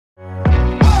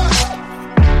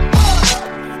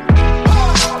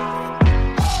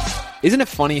Isn't it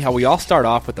funny how we all start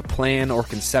off with a plan or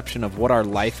conception of what our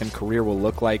life and career will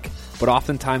look like, but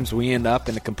oftentimes we end up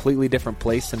in a completely different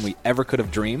place than we ever could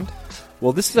have dreamed?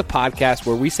 Well, this is a podcast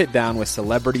where we sit down with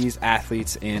celebrities,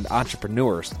 athletes, and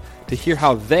entrepreneurs to hear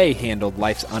how they handled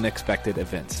life's unexpected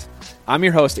events. I'm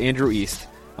your host, Andrew East.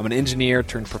 I'm an engineer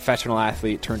turned professional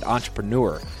athlete turned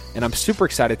entrepreneur, and I'm super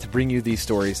excited to bring you these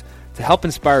stories to help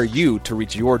inspire you to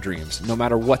reach your dreams, no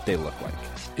matter what they look like.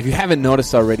 If you haven't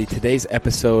noticed already, today's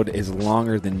episode is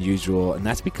longer than usual, and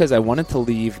that's because I wanted to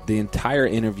leave the entire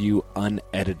interview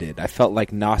unedited. I felt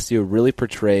like Nastia really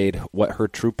portrayed what her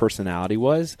true personality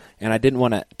was, and I didn't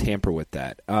want to tamper with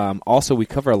that. Also, we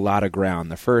cover a lot of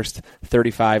ground. The first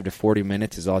 35 to 40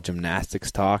 minutes is all gymnastics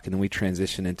talk, and then we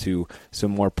transition into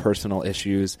some more personal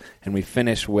issues, and we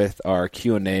finish with our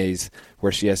Q&As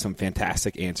where she has some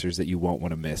fantastic answers that you won't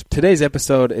want to miss. Today's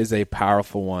episode is a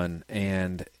powerful one,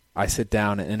 and I sit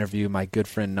down and interview my good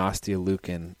friend Nastia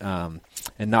Liukin.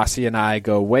 And Nastia and I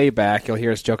go way back. You'll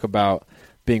hear us joke about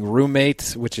being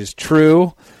roommates, which is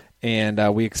true.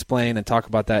 And we explain and talk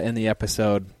about that in the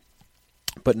episode.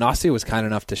 But Nastia was kind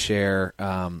enough to share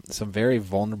some very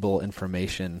vulnerable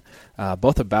information,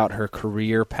 both about her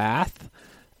career path,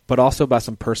 but also about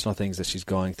some personal things that she's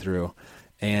going through.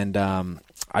 And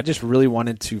I just really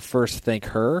wanted to first thank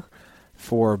her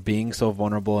for being so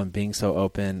vulnerable and being so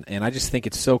open. And I just think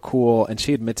it's so cool. And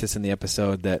she admits this in the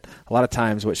episode that a lot of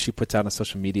times what she puts out on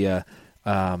social media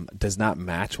does not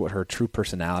match what her true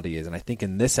personality is. And I think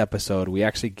in this episode, we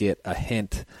actually get a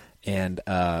hint and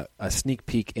a sneak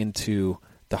peek into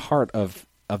the heart of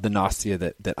the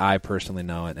Nastia that I personally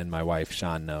know and my wife,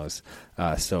 Sean, knows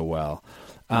so well.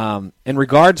 In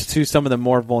regards to some of the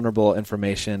more vulnerable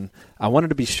information, I wanted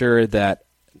to be sure that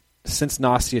since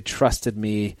Nastia trusted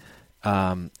me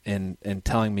and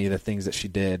telling me the things that she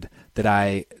did, that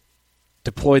I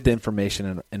deployed the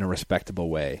information in a respectable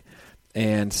way.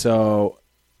 And so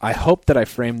I hope that I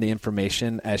framed the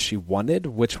information as she wanted,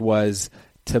 which was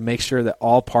to make sure that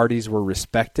all parties were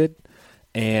respected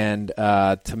and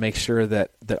to make sure that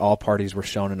all parties were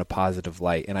shown in a positive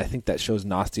light. And I think that shows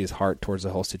Nastia's heart towards the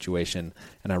whole situation,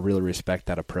 and I really respect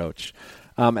that approach.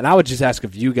 And I would just ask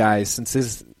of you guys, since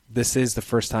this is the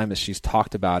first time that she's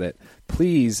talked about it,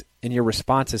 please, in your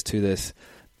responses to this,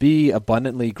 be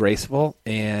abundantly graceful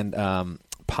and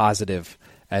positive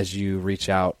as you reach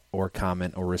out or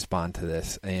comment or respond to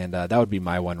this. And that would be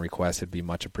my one request. It'd be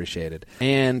much appreciated.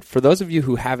 And for those of you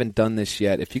who haven't done this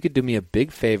yet, if you could do me a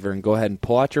big favor and go ahead and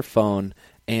pull out your phone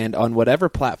and on whatever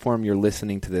platform you're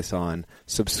listening to this on,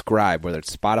 subscribe, whether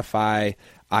it's Spotify,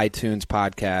 iTunes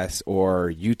podcasts, or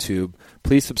YouTube.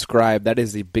 Please subscribe. That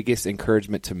is the biggest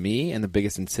encouragement to me and the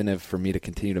biggest incentive for me to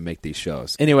continue to make these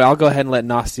shows. Anyway, I'll go ahead and let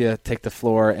Nastia take the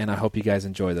floor, and I hope you guys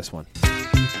enjoy this one.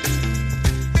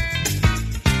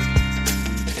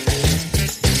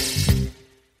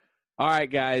 All right,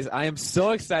 guys, I am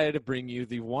so excited to bring you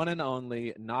the one and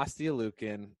only Nastia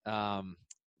Liukin.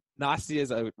 Nastia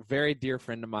is a very dear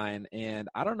friend of mine, and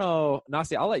I don't know,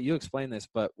 Nastia, I'll let you explain this,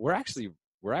 but we're actually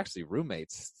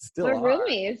roommates. Still We're are.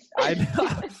 roomies. I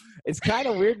know. It's kind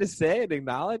of weird to say and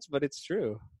acknowledge, but it's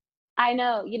true. I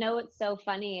know. You know what's so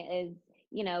funny is,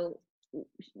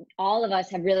 all of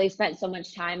us have really spent so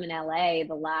much time in LA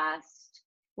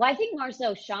I think more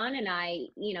so Sean and I,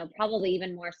 probably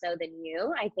even more so than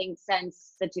you, I think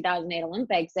since the 2008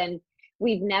 Olympics. And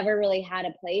we've never really had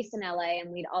a place in LA,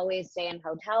 and we'd always stay in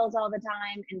hotels all the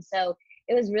time. And so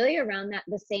it was really around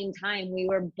the same time we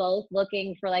were both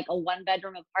looking for like a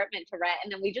 1-bedroom apartment to rent.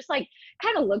 And then we just like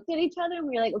kind of looked at each other and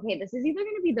we were like, okay, this is either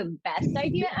going to be the best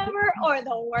idea ever or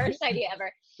the worst idea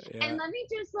ever. Yeah. And let me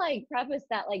just like preface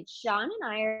that, like, Sean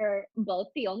and I are both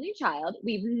the only child.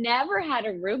 We've never had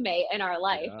a roommate in our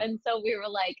life. Yeah. And so we were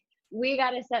like, we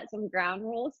got to set some ground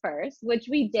rules first, which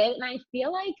we did. And I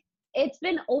feel like it's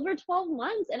been over 12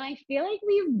 months and I feel like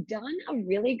we've done a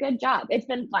really good job. It's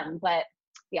been fun, but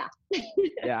yeah.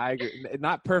 Yeah, I agree.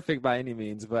 Not perfect by any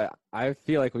means, but I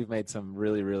feel like we've made some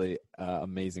really, really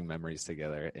amazing memories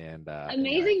together. And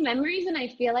amazing memories. And I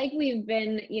feel like we've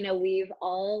been, we've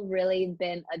all really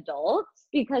been adults,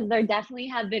 because there definitely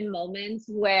have been moments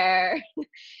where,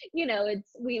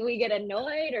 we get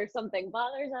annoyed or something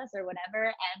bothers us or whatever,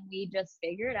 and we just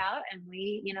figure it out and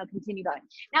we, continue going.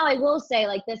 Now, I will say,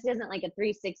 like, this isn't like a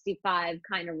 365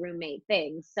 kind of roommate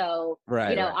thing. So,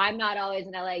 right. I'm not always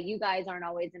in LA. You guys aren't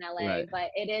always in LA, right. But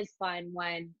it is fun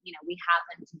when, we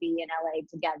happen to be in LA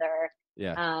together.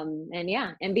 Yeah.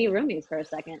 And be roomies for a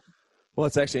second. Well,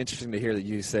 it's actually interesting to hear that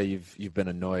you say you've been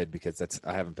annoyed, because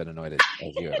I haven't been annoyed at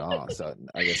you at all. So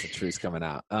I guess the truth's coming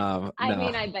out. I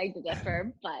mean, I beg to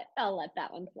differ, but I'll let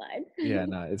that one slide. Yeah,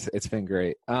 no, it's been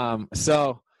great.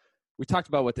 So we talked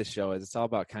about what this show is. It's all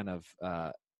about kind of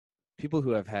people who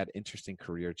have had interesting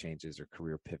career changes or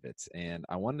career pivots. And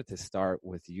I wanted to start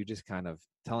with you just kind of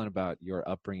telling about your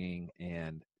upbringing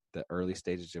and the early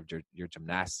stages of your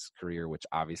gymnastics career, which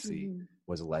obviously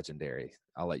was legendary.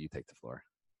 I'll let you take the floor.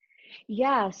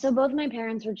 Yeah, so both my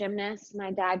parents were gymnasts. My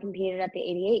dad competed at the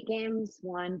 88 games,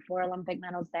 won 4 Olympic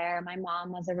medals there. My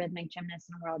mom was a rhythmic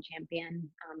gymnast and a world champion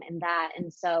in that.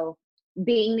 And so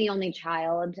being the only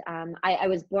child, I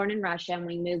was born in Russia and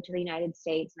we moved to the United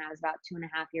States and I was about 2.5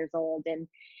 years old. And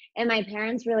my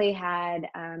parents really had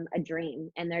a dream,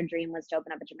 and their dream was to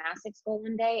open up a gymnastics school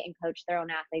one day and coach their own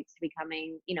athletes to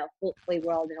becoming, hopefully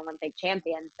world and Olympic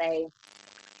champions. They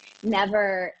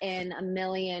never in a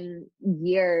million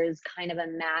years kind of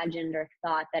imagined or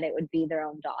thought that it would be their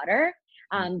own daughter.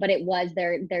 But it was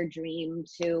their dream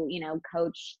to,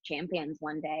 coach champions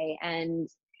one day. And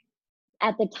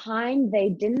at the time, they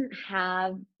didn't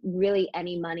have really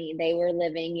any money. They were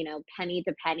living, penny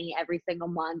to penny every single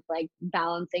month, like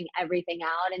balancing everything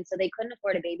out. And so they couldn't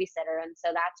afford a babysitter. And so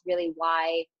that's really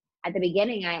why at the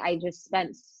beginning, I just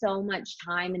spent so much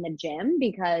time in the gym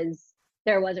because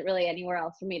there wasn't really anywhere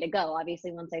else for me to go.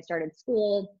 Obviously, once I started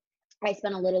school, I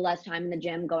spent a little less time in the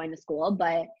gym going to school,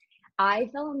 but I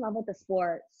fell in love with the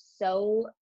sport so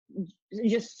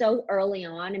early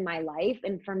on in my life.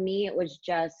 And for me, it was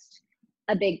just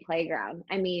a big playground.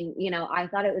 I mean, I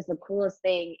thought it was the coolest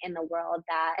thing in the world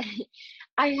that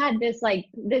I had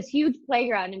this huge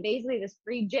playground and basically this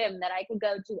free gym that I could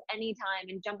go to anytime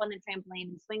and jump on the trampoline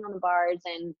and swing on the bars.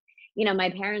 And, my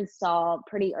parents saw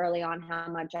pretty early on how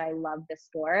much I loved the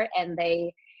sport, and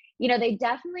they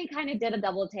definitely kind of did a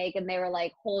double take and they were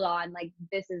like, hold on, like,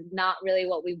 this is not really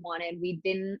what we wanted. We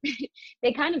didn't,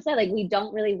 they kind of said, like, we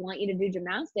don't really want you to do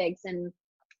gymnastics. And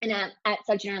at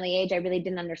such an early age, I really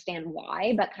didn't understand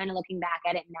why, but kind of looking back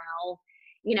at it now,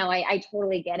 I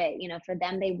totally get it. For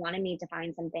them, they wanted me to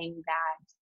find something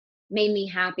that made me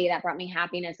happy, that brought me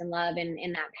happiness and love and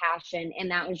that passion. And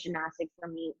that was gymnastics for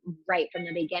me right from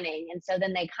the beginning. And so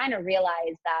then they kind of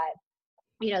realized that,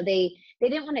 they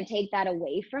didn't want to take that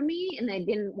away from me, and they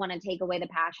didn't want to take away the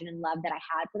passion and love that I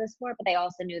had for the sport, but they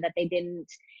also knew that they didn't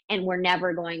and were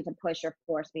never going to push or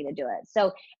force me to do it.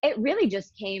 So it really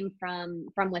just came from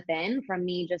within, from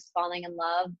me just falling in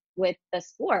love with the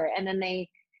sport. And then they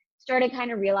started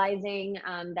kind of realizing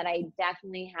that I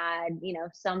definitely had,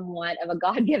 somewhat of a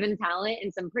God-given talent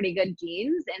and some pretty good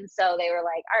genes. And so they were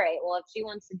like, all right, well, if she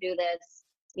wants to do this,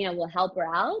 we'll help her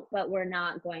out, but we're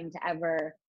not going to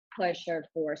ever push or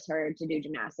force her to do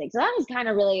gymnastics. So that was kind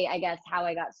of really, I guess, how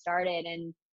I got started.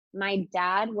 And my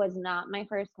dad was not my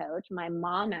first coach. My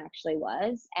mom actually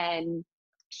was. And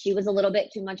she was a little bit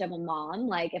too much of a mom.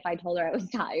 Like, if I told her I was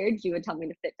tired, she would tell me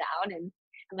to sit down. And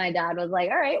my dad was like,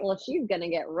 all right, well, she's going to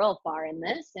get real far in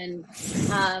this. And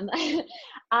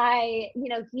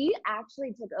he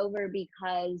actually took over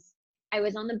because I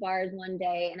was on the bars one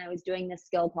day and I was doing this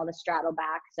skill called a straddle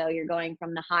back. So you're going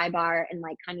from the high bar and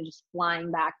like kind of just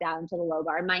flying back down to the low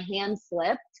bar. My hand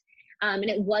slipped. And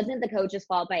it wasn't the coach's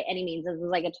fault by any means. It was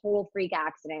like a total freak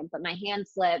accident, but my hand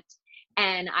slipped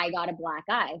and I got a black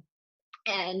eye.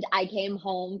 And I came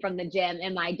home from the gym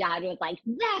and my dad was like,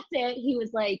 that's it. He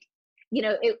was like,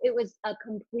 it was a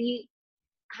complete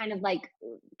kind of like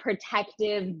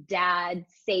protective dad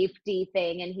safety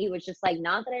thing. And he was just like,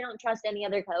 not that I don't trust any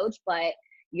other coach, but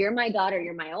you're my daughter,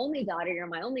 you're my only daughter, you're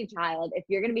my only child. If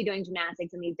you're going to be doing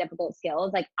gymnastics and these difficult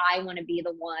skills, like, I want to be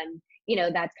the one,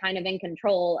 that's kind of in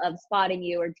control of spotting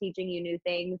you or teaching you new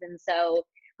things. And so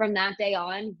from that day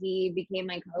on, he became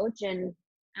my coach. And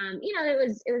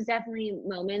it was definitely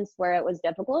moments where it was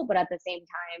difficult, but at the same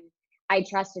time, I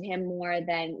trusted him more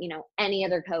than, any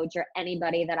other coach or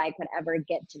anybody that I could ever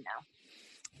get to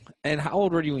know. And how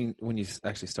old were you when you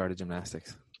actually started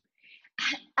gymnastics?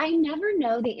 I never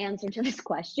know the answer to this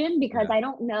question because I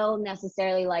don't know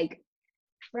necessarily, like,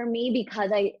 for me,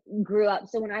 because I grew up.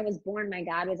 So when I was born, my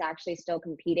dad was actually still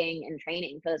competing and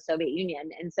training for the Soviet Union.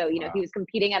 And so, he was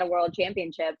competing at a world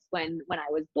championships when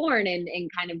I was born and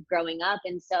kind of growing up.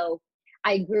 And so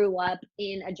I grew up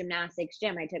in a gymnastics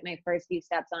gym. I took my first few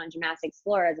steps on a gymnastics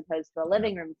floor as opposed to a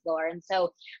living room floor. And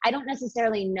so I don't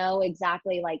necessarily know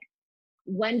exactly, like,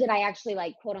 when did I actually,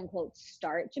 like, quote unquote,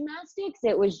 start gymnastics?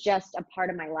 It was just a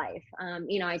part of my life.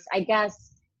 I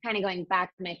guess kind of going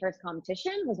back to my first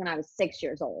competition was when I was 6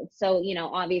 years old. So,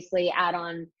 obviously add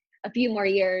on a few more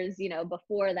years,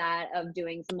 before that of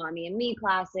doing some mommy and me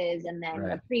classes and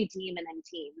then a pre-team and then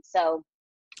team. So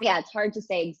yeah, it's hard to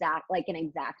say an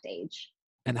exact age.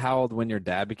 And how old when your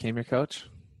dad became your coach?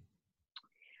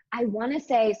 I want to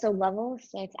say, so level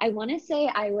 6, I want to say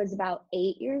I was about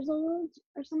 8 years old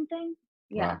or something.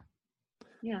 Yeah.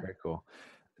 Yeah. Very cool.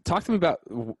 Talk to me about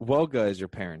Woga is your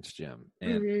parents' gym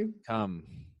and become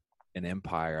an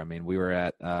empire. I mean, we were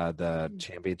at the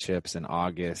championships in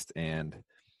August, and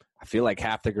I feel like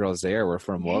half the girls there were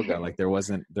from Woga. Like there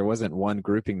wasn't one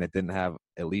grouping that didn't have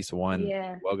at least one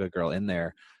Woga girl in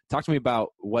there. Talk to me about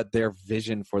what their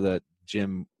vision for the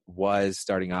gym was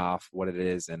starting off, what it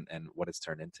is, and what it's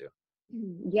turned into.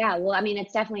 Yeah, well, I mean,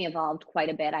 it's definitely evolved quite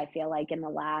a bit, I feel like, in the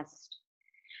last,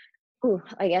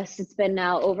 I guess it's been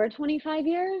now over 25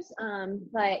 years.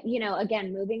 But, you know,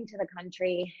 again, moving to the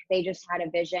country, they just had a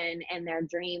vision, and their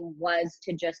dream was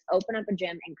to just open up a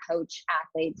gym and coach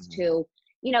athletes to,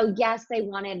 you know, yes, they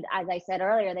wanted, as I said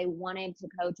earlier, they wanted to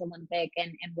coach Olympic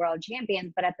and world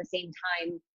champions, but at the same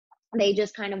time, they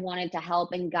just kind of wanted to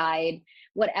help and guide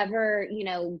whatever, you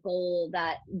know, goal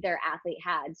that their athlete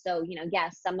had. So, you know,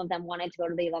 yes, some of them wanted to go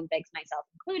to the Olympics, myself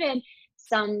included.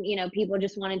 Some, you know, people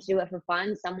just wanted to do it for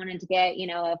fun. Some wanted to get, you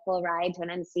know, a full ride to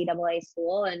an NCAA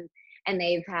school. And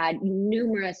they've had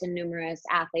numerous and numerous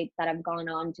athletes that have gone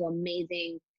on to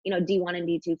amazing, you know, D1 and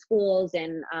D2 schools,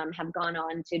 and have gone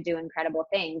on to do incredible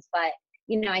things. But,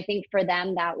 you know, I think for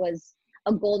them, that was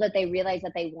a goal that they realized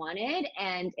that they wanted.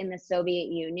 And in the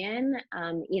Soviet Union,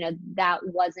 you know, that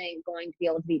wasn't going to be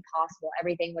able to be possible.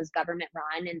 Everything was government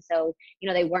run. And so, you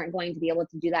know, they weren't going to be able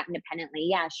to do that independently.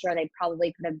 Yeah, sure, they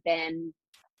probably could have been,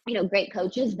 you know, great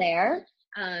coaches there.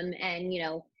 And, you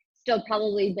know, still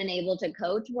probably been able to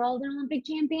coach world and Olympic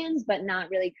champions, but not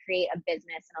really create a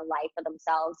business and a life for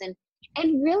themselves.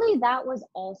 And really that was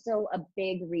also a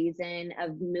big reason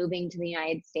of moving to the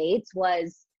United States.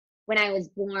 Was when I was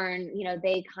born, you know,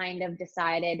 they kind of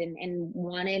decided and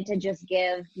wanted to just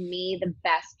give me the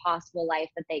best possible life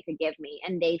that they could give me.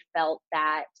 And they felt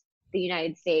that the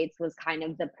United States was kind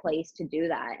of the place to do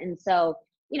that. And so,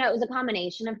 you know, it was a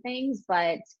combination of things,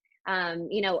 but,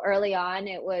 you know, early on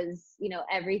it was, you know,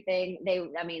 everything. They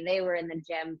were in the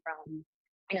gym from,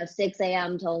 you know, 6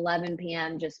 a.m. to 11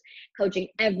 p.m., just coaching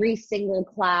every single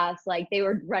class. Like they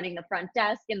were running the front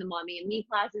desk and the mommy and me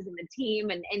classes and the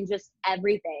team and just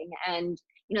everything. And,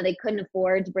 you know, they couldn't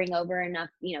afford to bring over enough,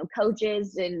 you know,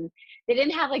 coaches, and they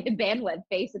didn't have like the bandwidth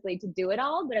basically to do it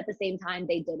all. But at the same time,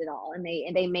 they did it all, and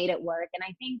they made it work. And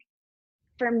I think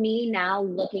for me now,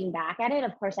 looking back at it,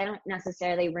 of course, I don't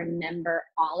necessarily remember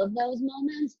all of those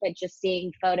moments, but just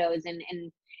seeing photos and,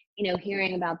 you know,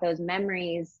 hearing about those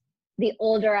memories, the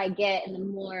older I get and the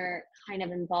more kind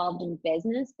of involved in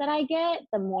business that I get,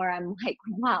 the more I'm like,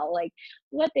 wow, like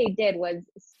what they did was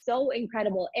so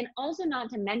incredible. And also, not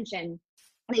to mention,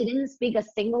 they didn't speak a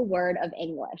single word of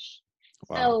English.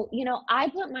 Wow. So, you know, I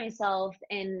put myself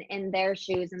in their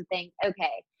shoes and think,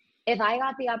 okay, if I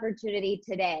got the opportunity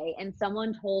today and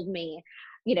someone told me,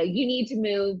 you know, you need to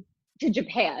move to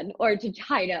Japan or to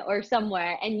China or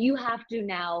somewhere, and you have to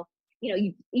now, you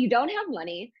know, you don't have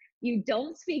money, you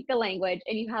don't speak the language,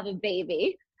 and you have a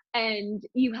baby, and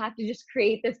you have to just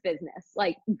create this business,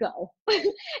 like, go.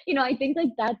 You know, I think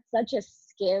like that's such a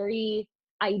scary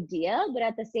idea, but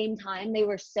at the same time, they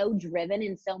were so driven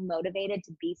and so motivated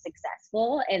to be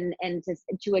successful and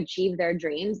to achieve their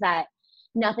dreams that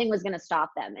nothing was going to stop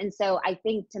them. And so I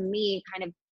think, to me, kind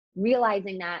of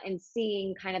realizing that and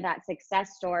seeing kind of that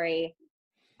success story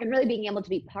and really being able to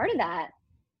be part of that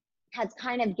has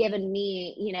kind of given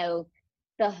me, you know,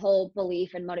 the whole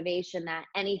belief and motivation that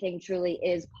anything truly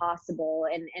is possible.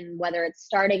 And whether it's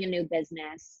starting a new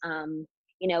business,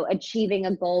 you know, achieving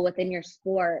a goal within your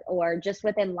sport or just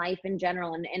within life in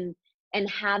general, and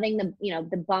having the, you know,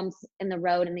 the bumps in the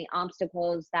road and the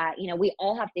obstacles that, you know, we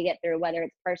all have to get through, whether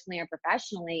it's personally or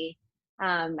professionally,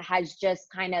 has just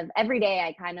kind of, every day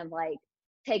I kind of like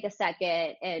take a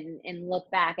second and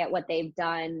look back at what they've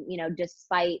done, you know,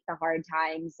 despite the hard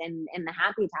times and the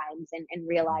happy times, and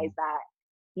realize that,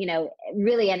 you know,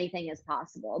 really anything is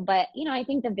possible. But, you know, I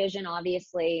think the vision,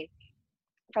 obviously,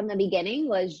 from the beginning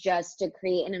was just to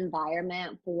create an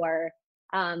environment for,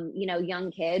 you know, young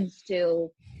kids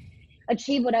to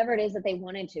achieve whatever it is that they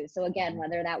wanted to. So again,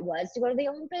 whether that was to go to the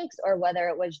Olympics or whether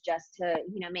it was just to,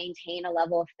 you know, maintain a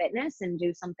level of fitness and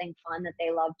do something fun that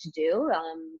they love to do,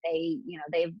 they, you know,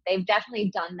 they've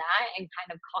definitely done that and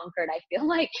kind of conquered, I feel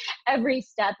like, every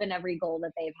step and every goal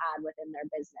that they've had within their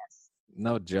business.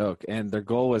 No joke. And their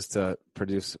goal was to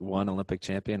produce one Olympic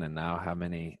champion. And now how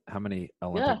many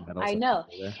Olympic medals? I know.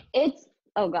 It's,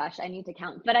 oh gosh, I need to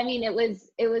count. But I mean, it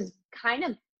was kind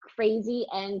of crazy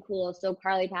and cool. So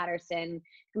Carly Patterson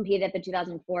competed at the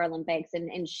 2004 Olympics,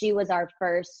 and she was our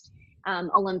first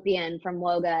Olympian from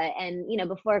Woga. And, you know,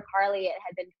 before Carly, it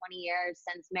had been 20 years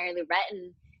since Mary Lou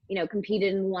Retton, you know,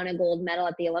 competed and won a gold medal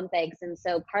at the Olympics. And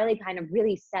so Carly kind of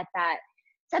really set that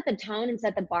set the tone and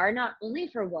set the bar, not only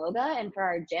for WOGA and for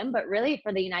our gym, but really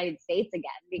for the United States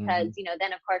again, because, Mm-hmm.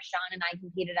 then of course, Sean and I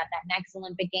competed at that next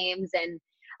Olympic Games,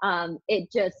 and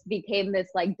it just became this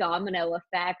like domino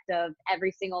effect of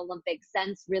every single Olympic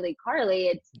since really Carly.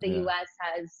 It's the Yeah. U.S.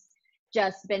 has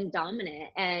just been dominant.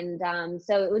 And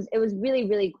so it was really,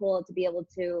 really cool to be able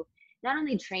to not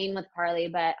only train with Carly,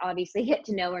 but obviously get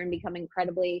to know her and become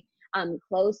incredibly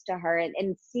close to her,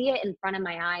 and see it in front of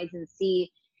my eyes and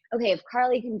see, okay, if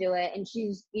Carly can do it and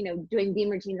she's, doing beam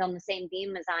routines on the same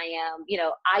beam as I am,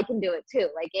 I can do it too.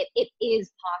 Like it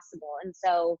is possible. And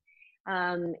so,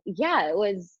 yeah, it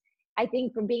was, I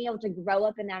think, for being able to grow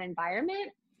up in that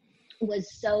environment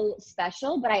was so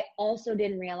special, but I also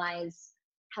didn't realize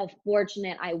how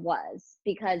fortunate I was,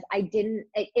 because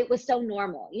it was so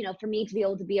normal, for me to be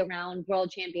able to be around world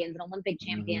champions and Olympic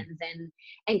Mm-hmm. champions,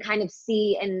 and kind of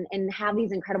see and have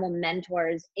these incredible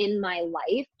mentors in my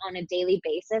life on a daily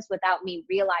basis without me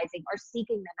realizing or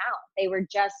seeking them out. They were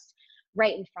just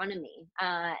right in front of me.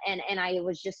 And I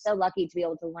was just so lucky to be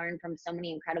able to learn from so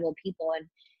many incredible people.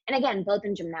 And again, both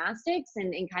in gymnastics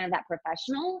and in kind of that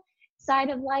professional side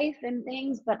of life and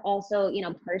things, but also,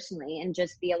 personally, and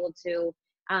just be able to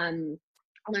um,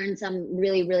 learn some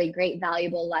really, really great,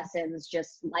 valuable lessons,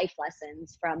 just life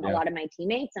lessons from a Yeah. lot of my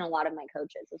teammates and a lot of my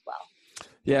coaches as well.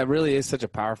 Yeah, it really is such a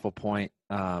powerful point.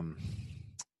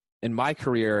 In my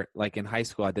career, like in high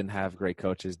school, I didn't have great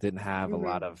coaches, didn't have a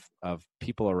lot of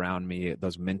people around me,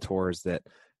 those mentors that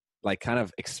like kind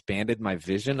of expanded my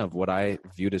vision of what I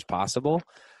viewed as possible.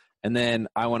 And then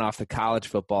I went off to college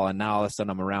football, and now all of a sudden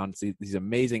I'm around these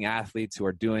amazing athletes who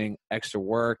are doing extra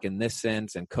work in this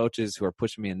sense, and coaches who are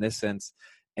pushing me in this sense.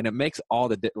 And it makes all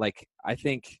the like, I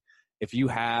think if you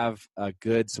have a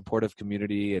good supportive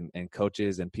community and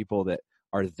coaches and people that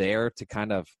are there to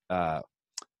kind of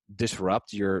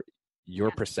disrupt your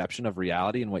perception of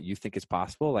reality and what you think is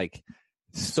possible, like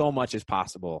so much is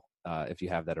possible if you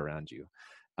have that around you.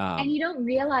 And you don't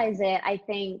realize it, I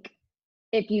think,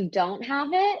 if you don't have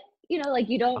it, like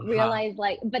you don't realize,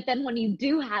 like, but then when you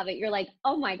do have it, you're like,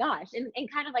 oh my gosh. And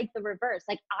kind of like the reverse,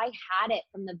 like I had it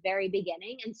from the very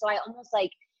beginning. And so I almost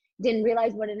like didn't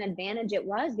realize what an advantage it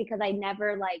was, because I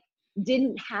never like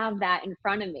didn't have that in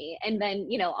front of me. And then,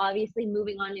 obviously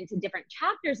moving on into different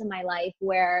chapters in my life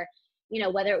where,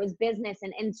 whether it was business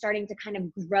and starting to kind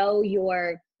of grow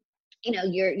your,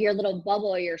 your little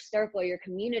bubble or your circle, your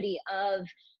community of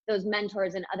those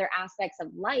mentors and other aspects of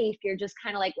life, you're just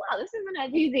kind of like, wow, this isn't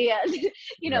as easy as, Right.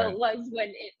 it was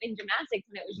in gymnastics,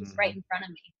 when it was just right in front of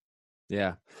me.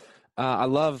 Yeah. I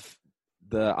love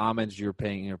the homage you're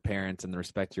paying your parents and the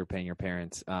respect you're paying your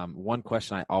parents. One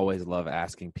question I always love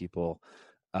asking people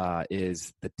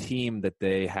is the team that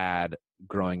they had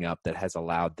growing up that has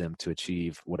allowed them to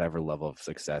achieve whatever level of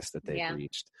success that they've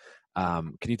reached.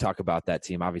 Can you talk about that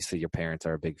team? Obviously, your parents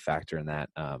are a big factor in that,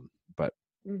 but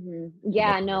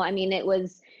yeah, no, I mean, it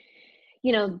was,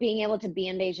 being able to be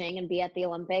in Beijing and be at the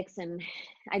Olympics. And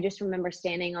I just remember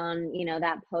standing on,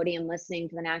 that podium, listening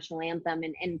to the national anthem,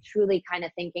 and truly kind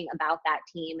of thinking about that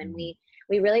team. And we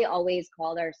really always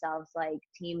called ourselves like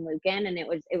Team Lucan. And it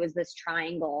was this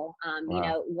triangle,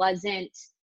 wow. it wasn't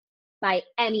by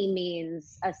any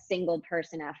means a single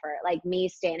person effort. Like me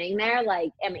standing there,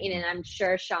 like, I mean, and I'm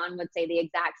sure Sean would say the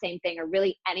exact same thing, or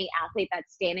really any athlete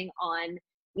that's standing on,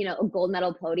 a gold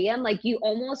medal podium, like you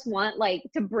almost want like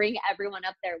to bring everyone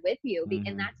up there with you.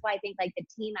 And that's why I think like the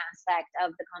team aspect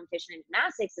of the competition in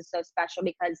gymnastics is so special,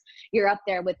 because you're up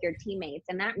there with your teammates.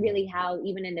 And that really how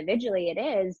even individually it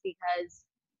is, because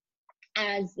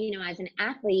as as an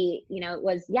athlete, it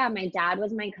was, my dad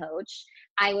was my coach,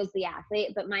 I was the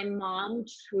athlete, but my mom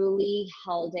truly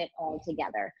held it all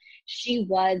together. She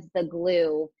was the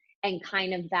glue and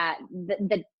kind of that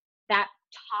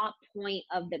top point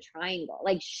of the triangle.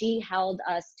 Like she held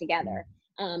us together,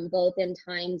 both in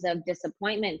times of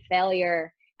disappointment,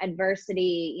 failure,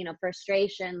 adversity,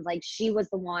 frustrations. Like she was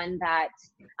the one that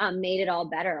made it all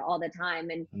better all the time.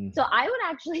 And so I would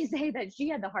actually say that she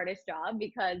had the hardest job,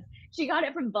 because she got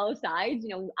it from both sides.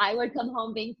 I would come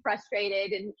home being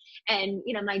frustrated, and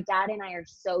my dad and I are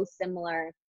so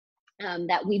similar,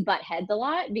 that we butt heads a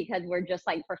lot, because we're just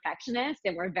like perfectionists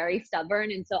and we're very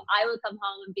stubborn. And so I would come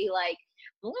home and be like,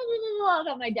 blah, blah, blah,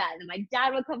 about my dad. And my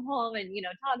dad would come home and,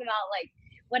 talk about like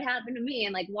what happened to me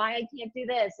and like why I can't do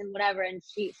this and whatever. And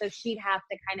she'd have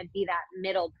to kind of be that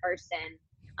middle person.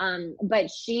 But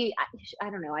I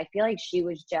don't know, I feel like she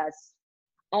was just,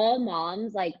 all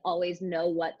moms like always know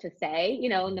what to say,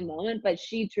 in the moment, but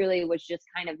she truly was just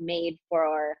kind of made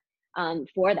for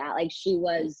that. Like she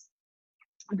was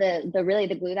the really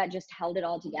the glue that just held it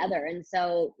all together. And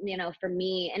so, for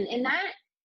me, and that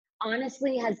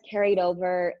honestly has carried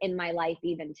over in my life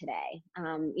even today.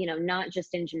 Not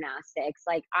just in gymnastics.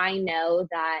 Like, I know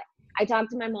that I talk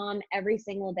to my mom every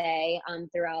single day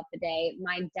throughout the day.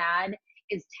 My dad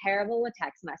is terrible with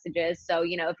text messages. So,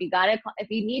 if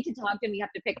you need to talk to him, you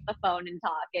have to pick up the phone and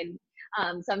talk.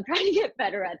 And so I'm trying to get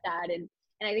better at that. And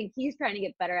I think he's trying to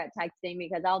get better at texting,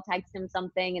 because I'll text him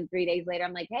something and 3 days later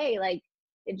I'm like, hey, like,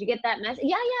 did you get that message?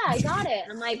 Yeah, I got it.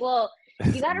 And I'm like, well,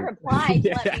 you got to reply to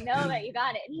let me know that you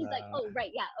got it. And he's like, oh,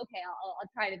 right. Yeah. Okay. I'll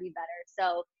try to be better.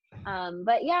 So,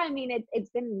 but yeah, I mean, it's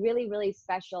been really, really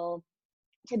special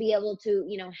to be able to,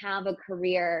 have a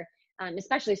career,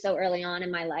 especially so early on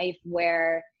in my life,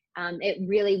 where it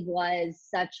really was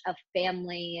such a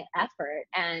family effort.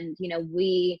 And,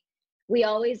 we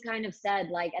always kind of said,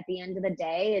 like, at the end of the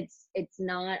day, it's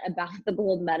not about the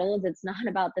gold medals. It's not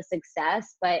about the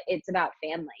success, but it's about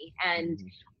family. And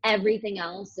everything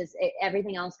else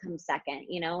comes second,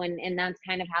 and that's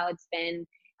kind of how it's been.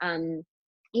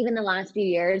 Even the last few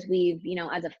years, we've,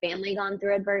 as a family, gone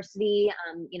through adversity,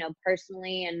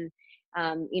 personally. And,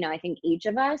 I think each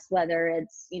of us, whether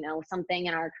it's, something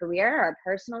in our career, our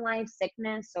personal life,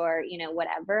 sickness, or,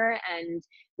 whatever. And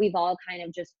we've all kind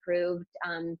of just proved,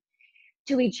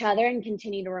 to each other and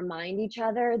continue to remind each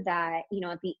other that,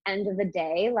 at the end of the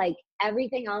day, like,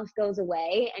 everything else goes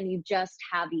away and you just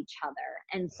have each other.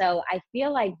 And so I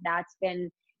feel like that's been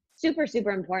super,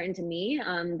 super important to me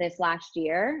this last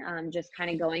year, just kind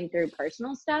of going through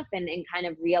personal stuff and kind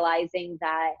of realizing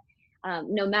that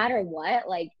no matter what,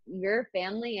 like, your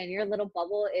family and your little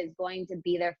bubble is going to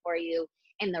be there for you,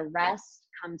 and the rest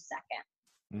comes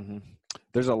second. Mm-hmm.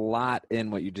 There's a lot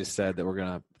in what you just said that we're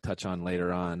going to touch on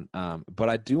later on. But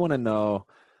I do want to know,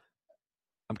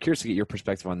 I'm curious to get your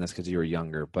perspective on this because you were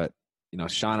younger, but,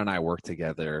 Sean and I work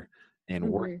together, and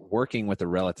working with a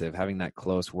relative, having that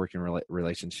close working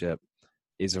relationship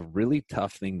is a really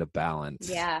tough thing to balance.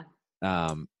 Yeah.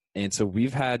 And so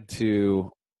we've had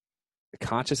to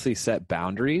consciously set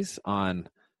boundaries on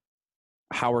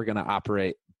how we're going to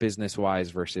operate business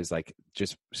wise versus like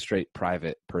just straight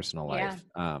private personal life.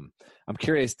 Yeah. I'm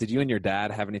curious, did you and your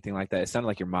dad have anything like that? It sounded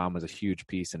like your mom was a huge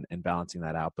piece in balancing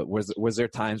that out, but was there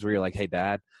times where you're like, hey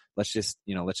Dad, let's just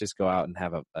go out and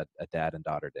have a dad and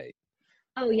daughter date?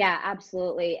 Oh yeah,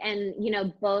 absolutely. And,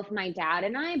 both my dad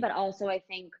and I, but also I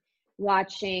think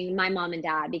watching my mom and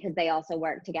dad, because they also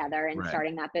work together and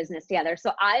starting that business together.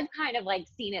 So I've kind of like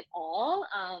seen it all.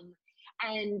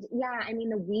 And yeah, I mean,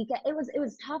 the weekend, it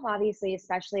was tough, obviously,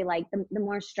 especially like the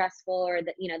more stressful, or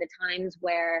the times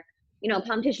where,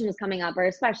 competition was coming up, or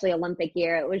especially Olympic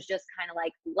year, it was just kind of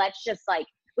like, let's just like,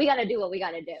 we got to do what we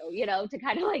got to do, to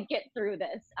kind of like get through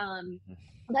this.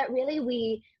 But really,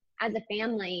 we, as a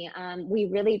family, we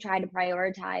really tried to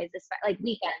prioritize this, like,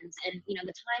 weekends, and,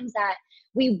 the times that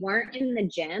we weren't in the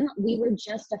gym, we were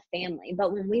just a family.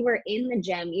 But when we were in the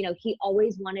gym, he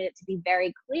always wanted it to be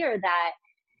very clear that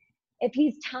if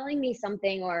he's telling me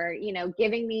something, or,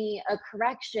 giving me a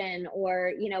correction,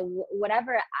 or,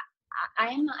 whatever,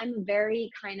 I'm a very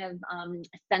kind of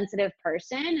sensitive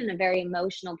person and a very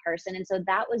emotional person. And so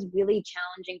that was really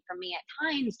challenging for me at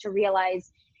times to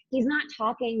realize he's not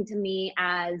talking to me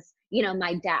as,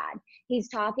 my dad. He's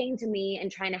talking to me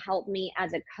and trying to help me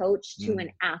as a coach to an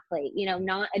athlete,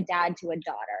 not a dad to a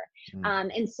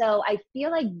daughter. And so I feel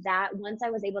like that once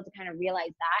I was able to kind of realize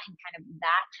that, and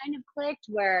that kind of clicked,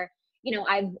 where,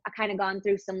 I've kind of gone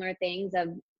through similar things of,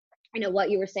 what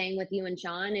you were saying with you and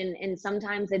Sean. And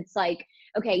sometimes it's like,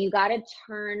 okay, you got to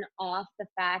turn off the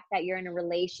fact that you're in a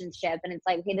relationship. And it's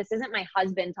like, okay, this isn't my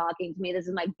husband talking to me. This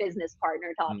is my business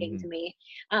partner talking to me.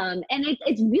 And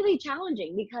it's really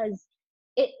challenging, because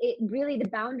it really, the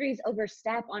boundaries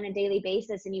overstep on a daily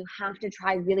basis, and you have to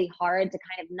try really hard to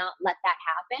kind of not let that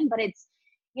happen. But it's,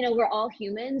 we're all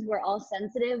humans. We're all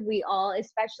sensitive. We all,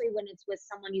 especially when it's with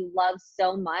someone you love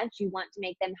so much, you want to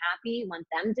make them happy. You want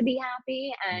them to be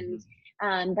happy.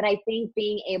 And, but I think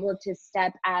being able to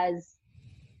step as,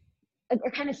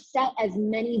 or kind of set as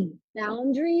many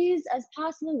boundaries as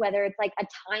possible, whether it's like a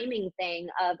timing thing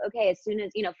of, okay, as soon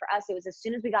as, for us, it was as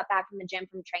soon as we got back from the gym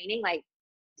from training, like,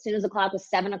 as soon as the clock was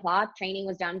 7:00, training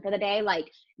was done for the day,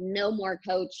 like, no more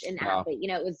coach and athlete,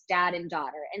 it was dad and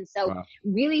daughter. And so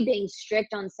really being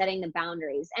strict on setting the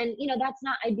boundaries. And, that's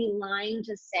not, I'd be lying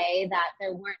to say that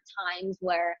there weren't times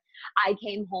where I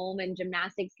came home and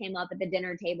gymnastics came up at the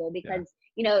dinner table, because,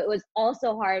 it was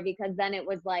also hard, because then it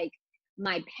was like,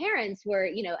 my parents were,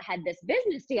 had this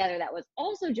business together that was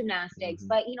also gymnastics.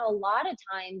 But, a lot of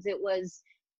times it was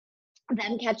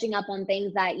them catching up on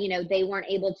things that, they weren't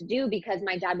able to do because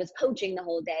my dad was coaching the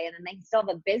whole day, and then they still have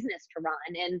a business to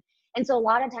run. And so a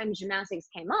lot of times gymnastics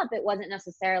came up, it wasn't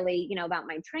necessarily, about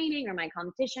my training or my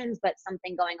competitions, but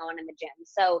something going on in the gym.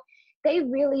 So they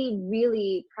really,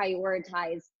 really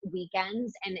prioritize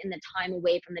weekends and in the time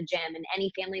away from the gym, and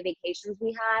any family vacations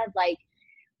we had. Like,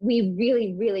 we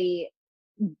really, really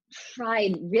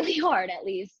tried really hard, at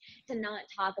least, to not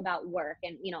talk about work,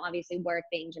 and obviously work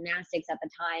being gymnastics at the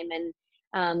time.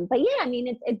 And but yeah, I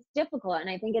mean, it's difficult, and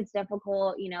I think it's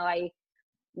difficult. I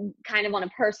kind of on a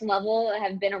personal level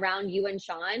have been around you and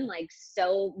Sean like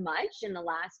so much in the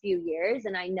last few years,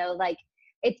 and I know like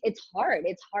it's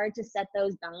hard to set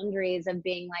those boundaries of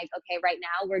being like, okay, right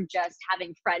now we're just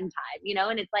having friend time,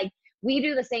 and it's like we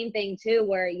do the same thing too,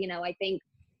 where I think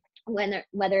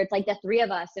whether it's like the three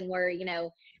of us and we're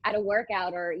at a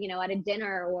workout, or at a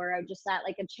dinner, or just at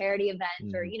like a charity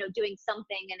event, or doing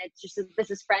something, and it's just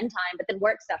this is friend time, but then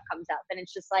work stuff comes up, and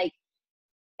it's just like,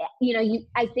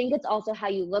 I think it's also how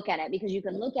you look at it, because you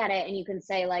can look at it and you can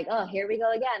say like, oh, here we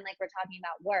go again, like we're talking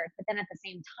about work. But then at the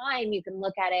same time, you can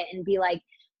look at it and be like,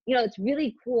 it's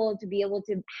really cool to be able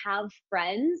to have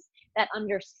friends that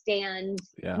understand,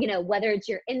 whether it's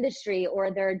your industry, or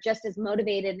they're just as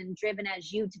motivated and driven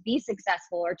as you to be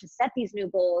successful, or to set these new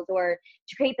goals, or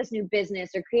to create this new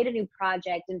business, or create a new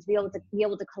project, and to be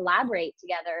able to collaborate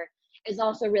together is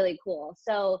also really cool.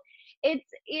 So it's,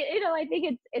 I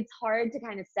think it's hard to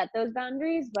kind of set those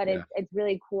boundaries, but it's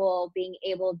really cool being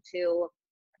able to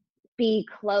be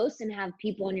close and have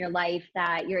people in your life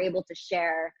that you're able to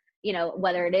share,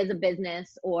 whether it is a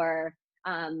business or,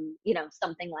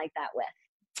 something like that with.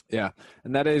 Yeah.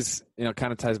 And that is,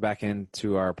 kind of ties back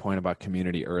into our point about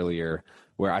community earlier,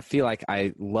 where I feel like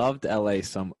I loved LA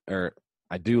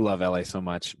I do love LA so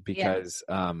much because,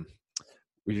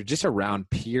 you're just around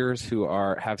peers who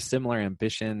have similar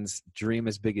ambitions, dream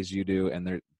as big as you do.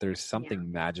 And there's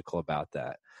something magical about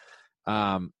that.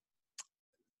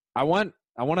 I want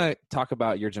to talk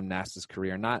about your gymnastics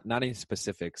career, not any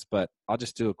specifics, but I'll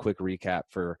just do a quick recap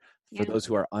for those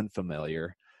who are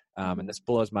unfamiliar. And this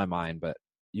blows my mind, but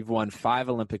you've won 5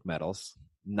 Olympic medals,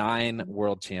 9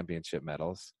 world championship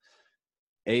medals,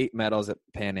 8 medals at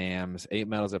Pan Ams, 8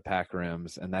 medals at Pac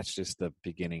Rims, and that's just the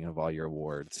beginning of all your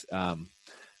awards.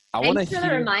 Thanks for the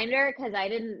reminder, because I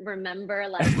didn't remember.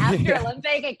 Like after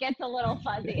Olympic, it gets a little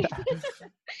fuzzy.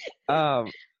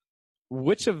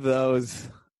 Which of those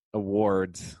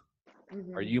awards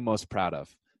are you most proud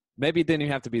of? Maybe it didn't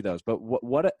even have to be those, but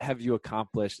what have you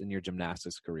accomplished in your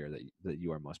gymnastics career that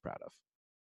you are most proud of?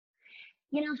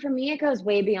 For me, it goes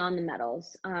way beyond the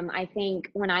medals. I think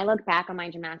when I look back on my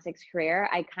gymnastics career,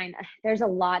 there's a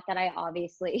lot that I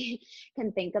obviously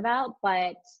can think about,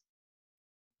 but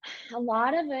a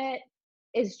lot of it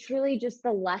is truly just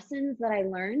the lessons that I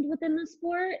learned within the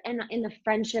sport and in the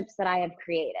friendships that I have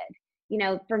created.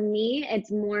 For me,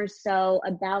 it's more so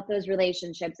about those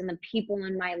relationships and the people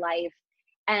in my life.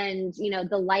 And,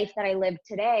 the life that I live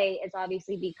today is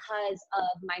obviously because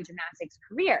of my gymnastics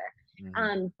career.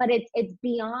 But it's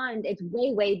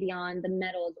way, way beyond the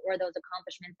medals or those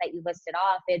accomplishments that you listed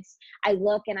off. I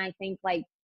look and I think like,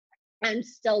 I'm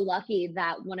still lucky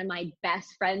that one of my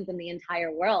best friends in the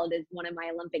entire world is one of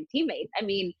my Olympic teammates. I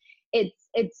mean,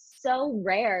 it's so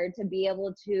rare to be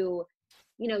able to,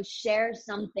 share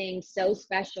something so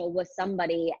special with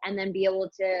somebody and then be able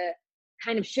to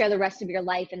kind of share the rest of your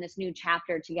life in this new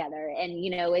chapter together. And,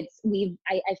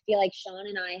 I feel like Sean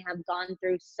and I have gone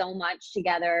through so much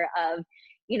together of,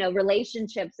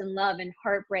 relationships and love and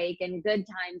heartbreak and good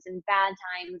times and bad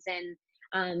times,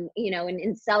 and,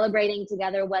 and celebrating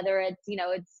together, whether it's,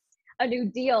 it's a new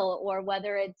deal, or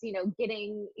whether it's,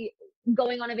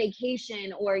 going on a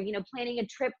vacation, or, planning a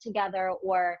trip together,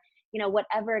 or,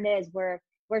 whatever it is.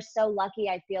 We're so lucky,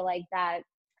 I feel like, that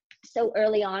so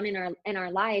early on in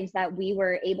our lives that we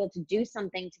were able to do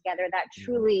something together that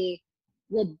truly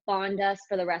will bond us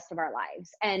for the rest of our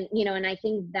lives. And, and I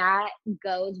think that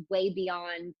goes way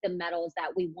beyond the medals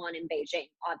that we won in Beijing,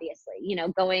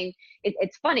 obviously,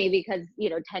 it's funny because,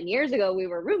 10 years ago we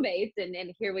were roommates, and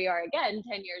here we are again,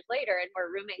 10 years later, and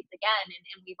we're roommates again.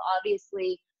 And we've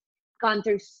obviously gone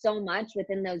through so much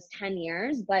within those 10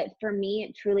 years. But for me,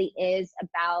 it truly is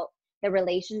about the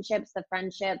relationships, the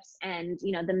friendships, and,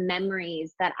 the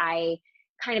memories that I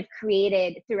kind of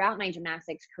created throughout my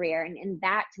gymnastics career. And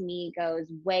that to me goes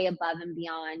way above and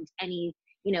beyond any,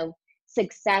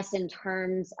 success in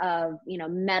terms of,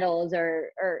 medals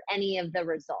or any of the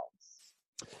results.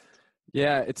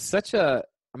 Yeah, it's it's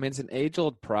an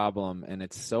age-old problem, and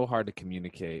it's so hard to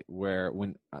communicate, where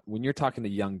when you're talking to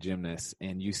young gymnasts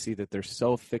and you see that they're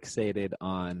so fixated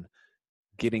on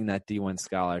getting that D1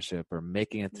 scholarship or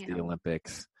making it to the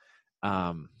Olympics,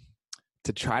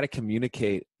 to try to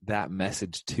communicate that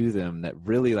message to them, that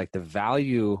really like the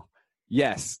value.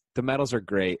 Yes, the medals are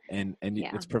great, and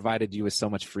it's provided you with so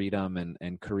much freedom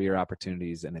and career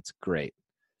opportunities, and it's great.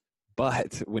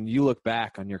 But when you look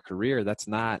back on your career, that's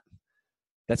not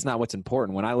what's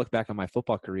important. When I look back on my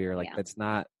football career, like that's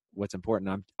not what's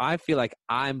important. I feel like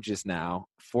I'm just now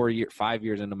 5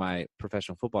 years into my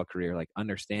professional football career, like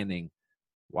understanding,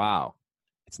 wow,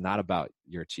 it's not about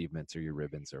your achievements or your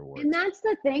ribbons or awards. And that's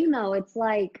the thing, though. It's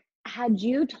like, had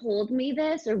you told me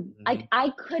this, or like,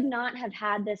 I could not have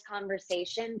had this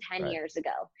conversation 10 years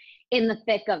ago in the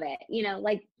thick of it. You know,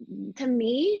 like, to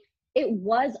me, it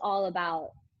was all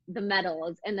about the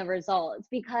medals and the results,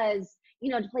 because,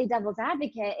 you know, to play devil's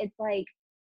advocate, it's like,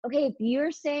 okay, if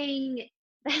you're saying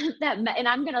that, and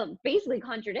I'm going to basically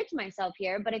contradict myself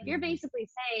here, but if you're basically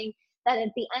saying that at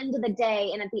the end of the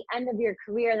day and at the end of your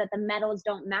career that the medals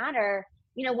don't matter,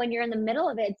 you know, when you're in the middle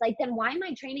of it, it's like, then why am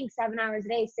I training 7 hours a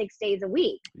day, 6 days a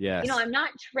week? Yes. You know, I'm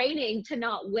not training to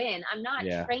not win. I'm not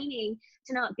training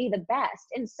to not be the best.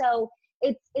 And so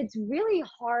it's really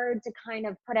hard to kind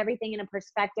of put everything in a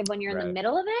perspective when you're in the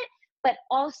middle of it, but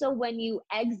also when you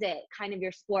exit kind of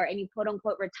your sport and you quote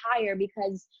unquote retire,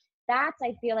 because that's,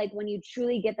 I feel like, when you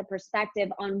truly get the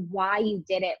perspective on why you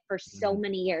did it for so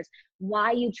many years,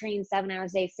 why you trained 7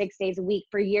 hours a day, 6 days a week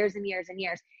for years and years and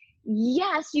years.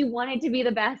 Yes, you wanted to be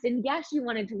the best, and yes, you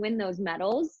wanted to win those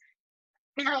medals.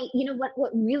 And you know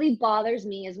what really bothers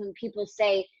me is when people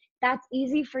say that's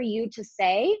easy for you to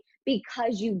say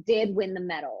because you did win the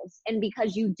medals and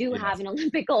because you do have an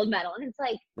Olympic gold medal. And it's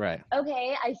like,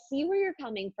 okay, I see where you're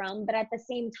coming from, but at the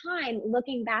same time,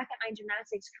 looking back at my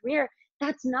gymnastics career,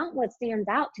 that's not what stands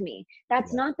out to me.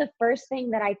 That's not the first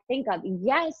thing that I think of.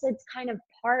 Yes, it's kind of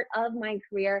part of my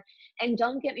career. And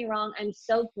don't get me wrong, I'm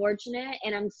so fortunate,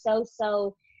 and I'm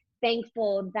so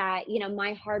thankful that, you know,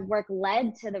 my hard work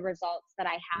led to the results that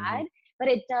I had, but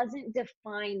it doesn't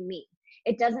define me.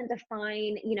 It doesn't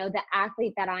define, you know, the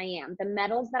athlete that I am. The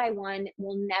medals that I won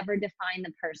will never define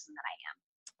the person that I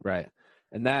am. Right.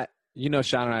 And that, you know,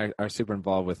 Sean and I are super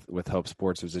involved with Hope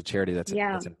Sports, which is a charity that's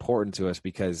important to us,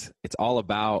 because it's all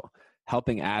about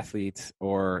helping athletes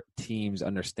or teams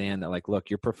understand that, like, look,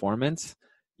 your performance,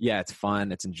 it's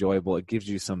fun, it's enjoyable, it gives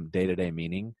you some day-to-day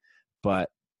meaning, but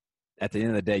at the end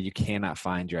of the day, you cannot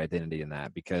find your identity in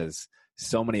that, because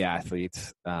so many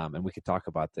athletes, and we could talk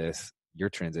about this, your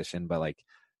transition, but like,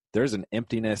 there's an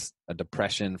emptiness, a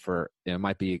depression for, it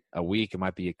might be a week, it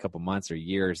might be a couple months or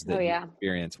years that you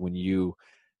experience when you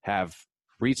have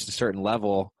reached a certain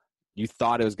level. You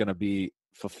thought it was going to be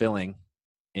fulfilling,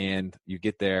 and you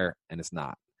get there and it's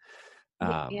not.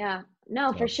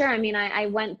 For sure. I mean, I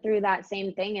went through that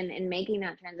same thing in making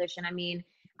that transition. I mean,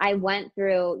 I went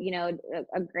through, you know,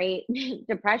 a great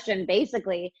depression,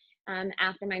 basically,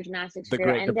 after my gymnastics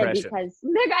career ended, because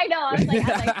I know, I was like, as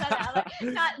I said that,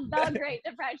 like, not the Great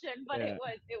Depression, but it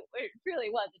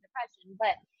truly was a depression.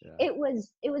 But it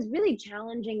was really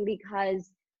challenging,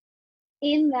 because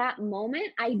in that moment,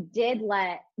 I did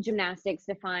let gymnastics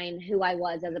define who I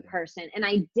was as a person, and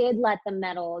I did let the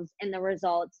medals and the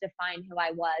results define who I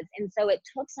was. And so it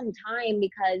took some time,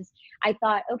 because I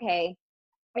thought, okay,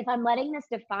 if I'm letting this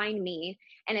define me,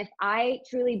 and if I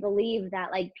truly believe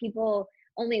that, like, people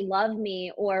only love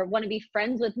me or want to be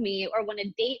friends with me or want to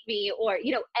date me, or,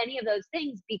 you know, any of those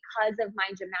things because of my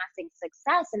gymnastics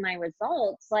success and my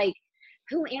results, like,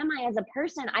 who am I as a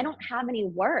person? I don't have any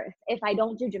worth if I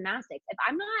don't do gymnastics. If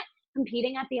I'm not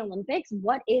competing at the Olympics,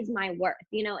 what is my worth?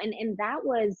 You know, and that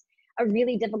was a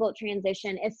really difficult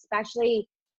transition, especially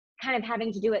kind of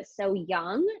having to do it so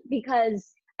young,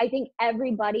 because I think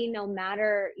everybody, no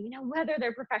matter, you know, whether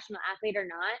they're a professional athlete or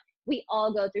not, we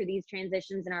all go through these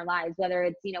transitions in our lives, whether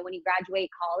it's, you know, when you graduate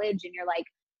college and you're like,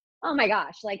 oh my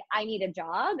gosh, like, I need a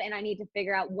job and I need to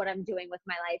figure out what I'm doing with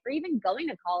my life, or even going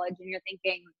to college and you're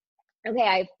thinking, okay,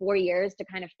 I have 4 years to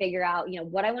kind of figure out, you know,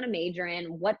 what I want to major in,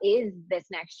 what is this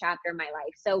next chapter in my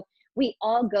life. So we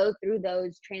all go through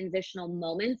those transitional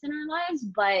moments in our lives,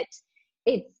 but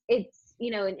it's, you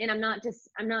know, and I'm not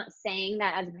saying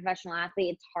that as a professional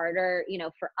athlete, it's harder, you know,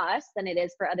 for us than it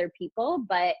is for other people.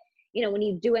 But, you know, when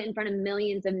you do it in front of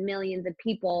millions and millions of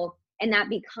people, and that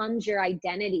becomes your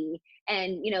identity,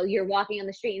 and, you know, you're walking on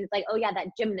the street and it's like, oh yeah,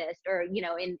 that gymnast, or, you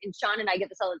know, and Sean and I get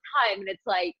this all the time, and it's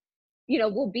like, you know,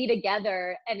 we'll be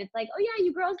together and it's like, oh yeah,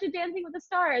 you girls did Dancing with the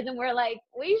Stars. And we're like,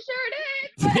 we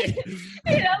sure did.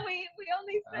 But, you know, we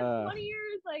only spent 20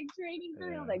 years like training for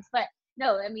the Olympics. But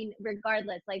no, I mean,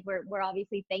 regardless, like, we're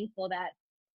obviously thankful that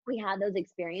we had those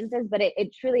experiences, but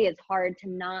it truly is hard to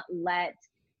not let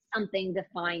something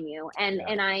define you. And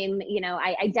I'm, you know,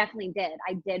 I definitely did.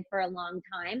 I did for a long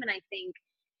time. And I think,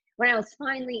 when I was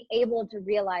finally able to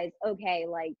realize, okay,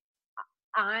 like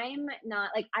I'm not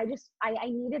like, I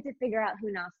needed to figure out who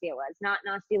Nastia was, not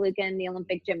Nastia Liukin, the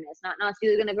Olympic gymnast, not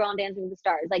Nastia Liukin, the girl on Dancing with the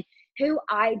Stars, like who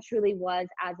I truly was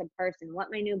as a person, what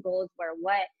my new goals were,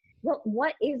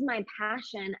 what is my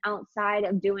passion outside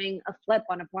of doing a flip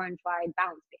on a 4-inch wide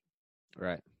balance beam.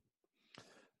 Right.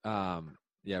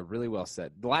 Yeah, really well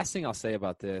said. The last thing I'll say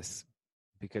about this,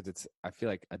 because I feel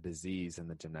like a disease in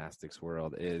the gymnastics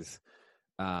world, is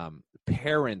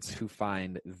parents who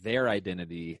find their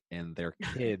identity in their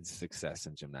kids' success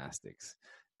in gymnastics.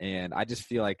 And I just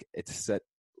feel like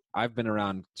I've been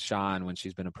around Sean when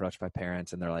she's been approached by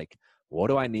parents and they're like, what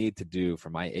do I need to do for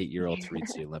my 8-year-old to reach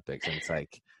the Olympics? And it's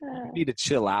like, you need to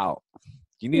chill out.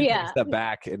 You need to step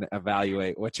back and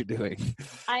evaluate what you're doing.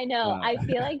 I know. I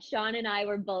feel like Sean and I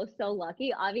were both so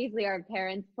lucky. Obviously, our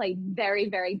parents played very,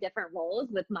 very different roles,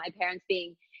 with my parents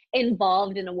being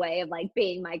involved in a way of like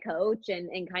being my coach and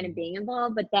kind of being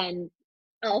involved. But then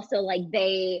also like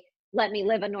they let me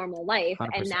live a normal life. 100%.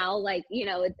 And now like,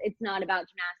 it's not about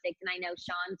gymnastics. And I know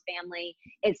Sean's family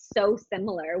is so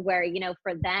similar where,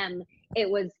 for them it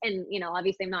was, and,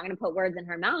 obviously I'm not going to put words in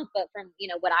her mouth, but from,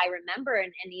 what I remember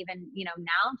and even,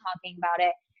 now talking about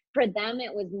it, for them,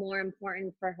 it was more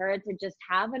important for her to just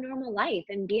have a normal life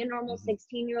and be a normal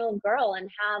 16-year-old girl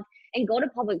and go to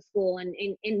public school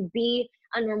and be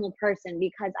a normal person.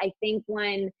 Because I think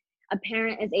when a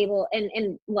parent is able,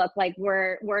 and look, like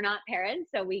we're not parents,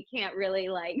 so we can't really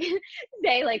like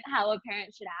say like how a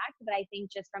parent should act. But I think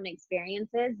just from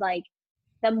experiences, like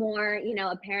the more,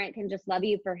 a parent can just love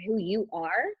you for who you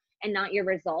are and not your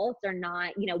results or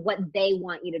not, what they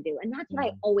want you to do. And that's what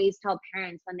I always tell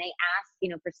parents when they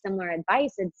ask, for similar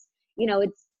advice. It's,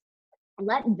 it's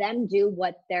let them do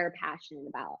what they're passionate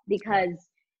about, because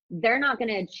they're not going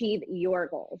to achieve your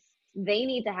goals. They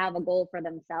need to have a goal for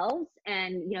themselves,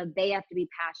 and, they have to be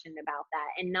passionate about that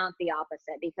and not the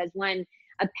opposite. Because when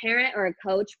a parent or a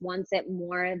coach wants it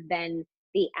more than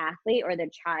the athlete or the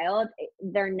child,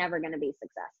 they're never going to be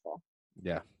successful.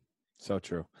 Yeah, so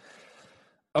true.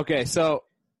 Okay, so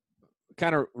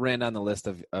kind of ran down the list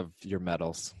of your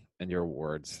medals and your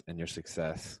awards and your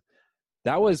success.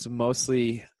 That was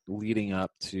mostly leading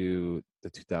up to the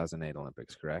 2008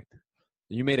 Olympics, correct?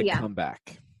 You made a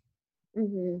comeback.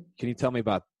 Mm-hmm. Can you tell me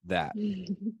about that?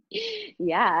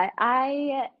 Yeah,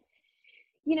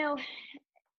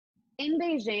 in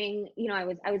Beijing, I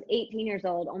was 18 years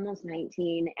old, almost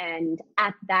 19. And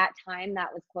at that time, that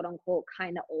was quote unquote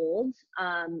kind of old.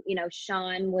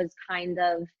 Sean was kind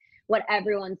of what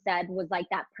everyone said was like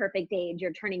that perfect age.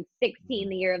 You're turning 16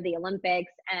 the year of the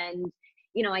Olympics. And,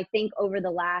 I think over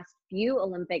the last few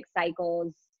Olympic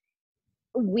cycles,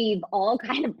 we've all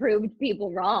kind of proved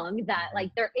people wrong that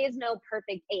like there is no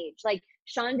perfect age. Like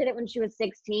Sean did it when she was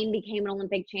 16, became an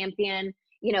Olympic champion.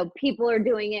 People are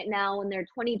doing it now when they're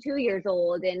 22 years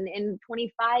old and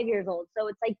 25 years old. So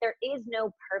it's like there is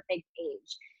no perfect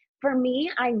age. For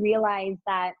me, I realized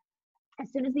that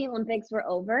as soon as the Olympics were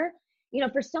over,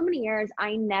 for so many years,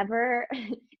 I never,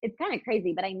 it's kind of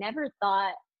crazy, but I never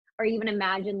thought or even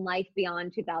imagined life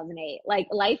beyond 2008. Like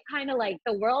life kind of like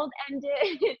the world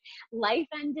ended, life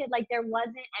ended, like there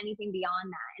wasn't anything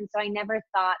beyond that. And so I never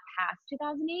thought past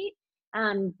 2008.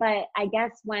 But I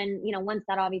guess when, once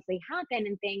that obviously happened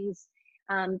and things,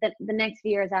 the next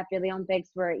few years after the Olympics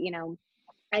were,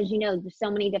 as you know, there's so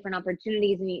many different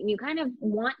opportunities and you kind of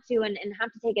want to and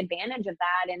have to take advantage of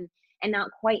that and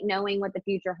not quite knowing what the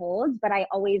future holds. But I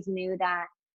always knew that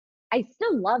I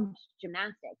still loved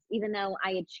gymnastics, even though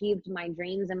I achieved my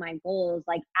dreams and my goals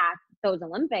like at those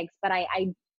Olympics. But I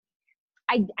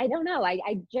don't know.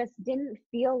 I just didn't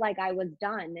feel like I was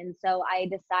done. And so I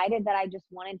decided that I just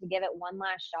wanted to give it one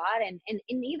last shot. And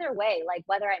in either way, like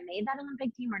whether I made that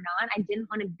Olympic team or not, I didn't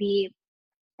want to be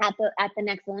at the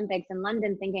next Olympics in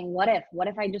London thinking, what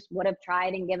if I just would have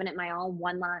tried and given it my all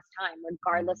one last time,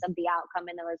 regardless of the outcome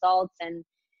and the results. And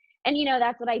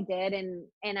that's what I did.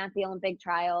 And at the Olympic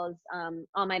trials,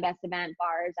 on my best event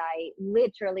bars, I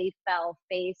literally fell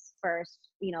face first,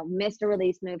 missed a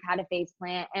release move, had a face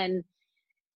plant. And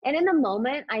in the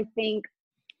moment, I think,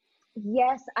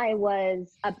 yes, I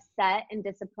was upset and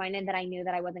disappointed that I knew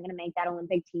that I wasn't going to make that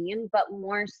Olympic team, but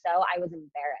more so I was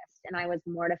embarrassed and I was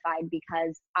mortified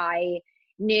because I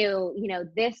knew,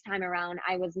 this time around,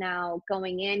 I was now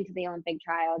going into the Olympic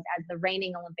trials as the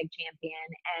reigning Olympic champion,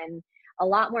 and a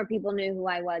lot more people knew who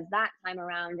I was that time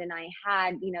around. And I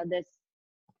had,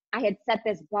 I had set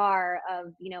this bar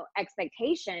of,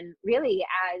 expectation really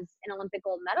as an Olympic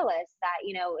gold medalist that,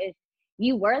 if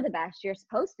you were the best, you're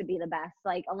supposed to be the best.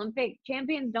 Like Olympic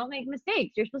champions don't make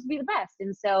mistakes. You're supposed to be the best.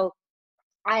 And so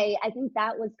I think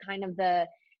that was kind of the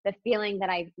the feeling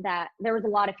that there was a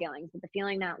lot of feelings, but the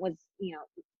feeling that was,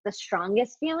 the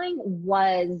strongest feeling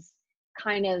was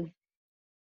kind of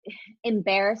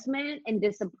embarrassment and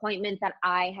disappointment that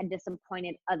I had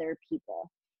disappointed other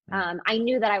people. I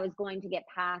knew that I was going to get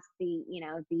past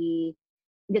the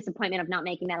disappointment of not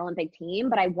making that Olympic team,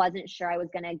 but I wasn't sure I was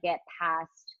going to get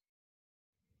past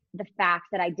the fact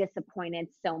that I disappointed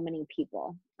so many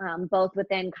people, both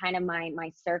within kind of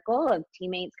my circle of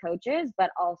teammates, coaches,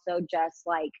 but also just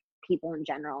like people in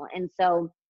general. And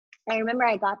so I remember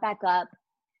I got back up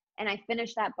and I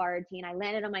finished that bar routine. I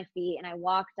landed on my feet and I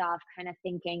walked off kind of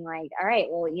thinking like, all right,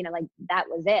 well, like that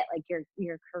was it. Like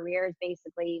your career is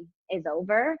basically is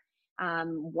over.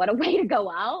 What a way to go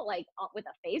out, like with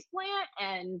a face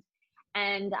plant.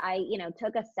 And I,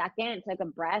 took a second, took a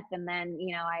breath, and then,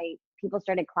 people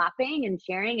started clapping and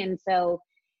cheering. And so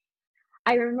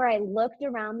I remember I looked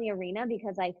around the arena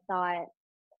because I thought,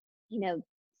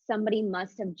 somebody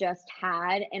must have just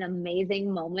had an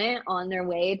amazing moment on their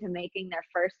way to making their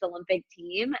first Olympic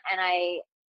team. And I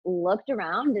looked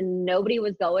around and nobody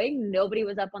was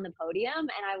up on the podium.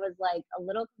 And I was like a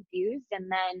little confused.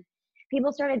 And then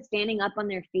people started standing up on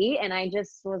their feet. And I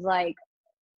just was like,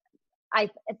 I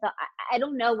thought, I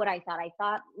don't know what I thought. I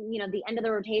thought, the end of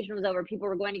the rotation was over. People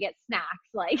were going to get snacks.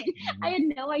 Like I had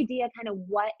no idea kind of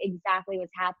what exactly was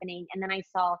happening. And then I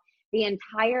saw the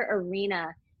entire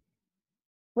arena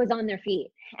was on their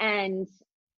feet. And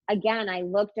again, I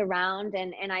looked around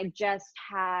and I just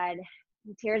had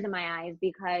tears in my eyes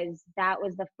because that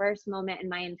was the first moment in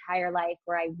my entire life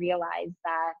where I realized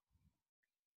that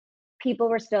people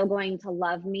were still going to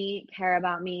love me, care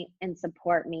about me, and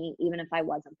support me, even if I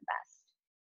wasn't the best.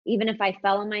 Even if I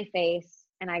fell on my face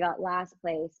and I got last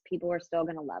place, people were still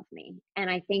going to love me. And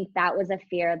I think that was a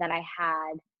fear that I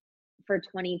had for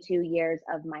 22 years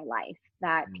of my life,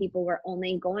 that people were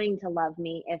only going to love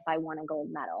me if I won a gold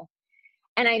medal.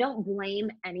 And I don't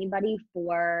blame anybody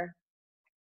for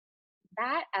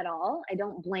that at all. I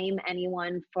don't blame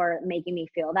anyone for making me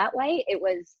feel that way. It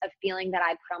was a feeling that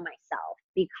I put on myself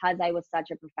because I was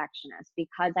such a perfectionist,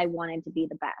 because I wanted to be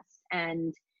the best.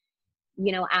 And,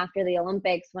 after the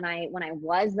Olympics, when I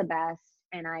was the best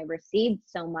and I received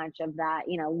so much of that,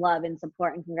 love and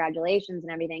support and congratulations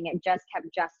and everything, it just kept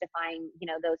justifying,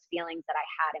 those feelings that I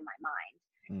had in my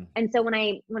mind. And so when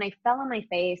I fell on my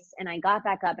face and I got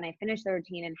back up and I finished the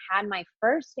routine and had my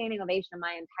first standing ovation of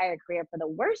my entire career for the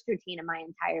worst routine of my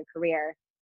entire career,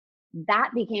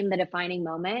 that became the defining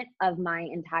moment of my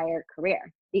entire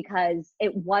career, because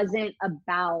it wasn't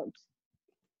about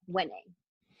winning.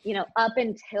 Up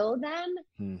until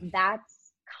then,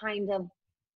 that's kind of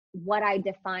what I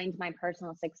defined my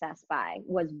personal success by,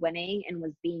 was winning and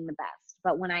was being the best.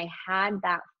 But when I had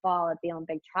that fall at the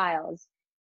Olympic trials,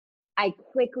 I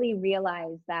quickly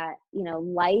realized that,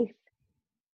 life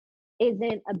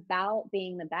isn't about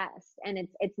being the best. And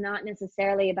it's not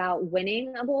necessarily about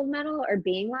winning a gold medal or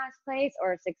being last place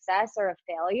or a success or a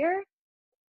failure.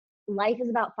 Life is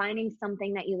about finding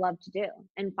something that you love to do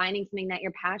and finding something that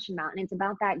you're passionate about. And it's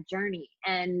about that journey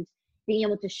and being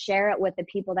able to share it with the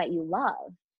people that you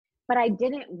love. But I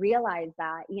didn't realize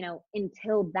that,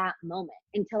 until that moment,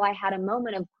 until I had a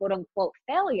moment of quote unquote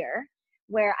failure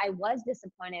where I was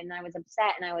disappointed and I was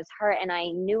upset and I was hurt and I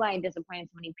knew I had disappointed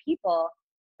so many people,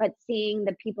 but seeing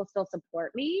the people still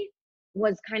support me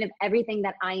was kind of everything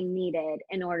that I needed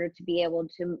in order to be able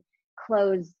to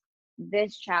close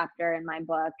this chapter in my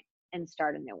book and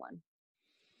start a new one.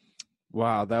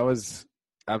 Wow, that was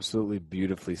absolutely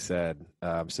beautifully said.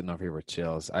 I'm sitting over here with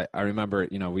chills. I remember,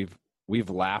 we've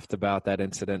laughed about that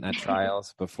incident at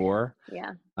trials before.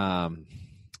 Yeah.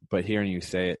 But hearing you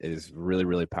say it is really,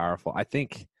 really powerful. I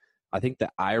think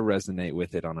that I resonate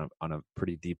with it on a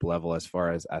pretty deep level as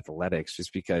far as athletics,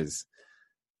 just because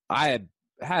I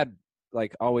had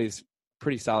like always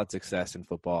pretty solid success in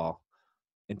football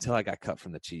until I got cut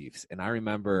from the Chiefs. And I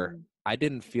remember I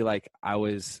didn't feel like I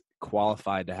was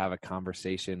qualified to have a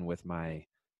conversation with my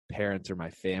parents or my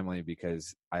family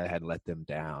because I had let them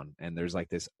down. And there's like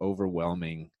this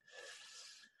overwhelming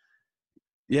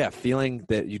feeling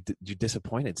that you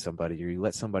disappointed somebody or you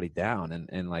let somebody down.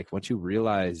 And like once you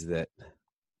realize that,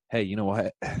 hey, you know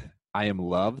what, I am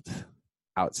loved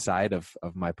outside of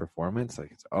my performance,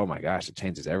 like, oh my gosh, it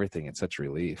changes everything. It's such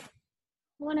relief.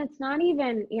 Well, and it's not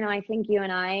even, I think you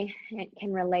and I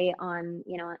can relate on,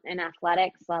 an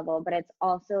athletics level, but it's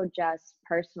also just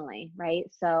personally, right?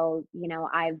 So,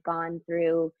 I've gone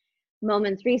through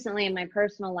moments recently in my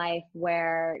personal life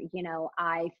where,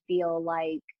 I feel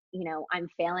like, I'm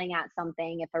failing at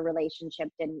something if a relationship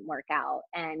didn't work out.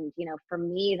 And, for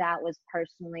me, that was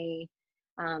personally,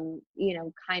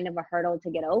 kind of a hurdle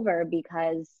to get over,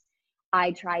 because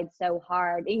I tried so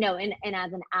hard, and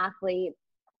as an athlete,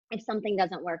 if something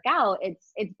doesn't work out,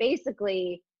 it's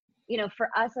basically, for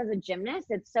us as a gymnast,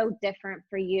 it's so different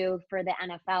for you for the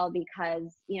NFL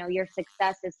because, your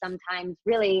success is sometimes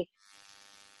really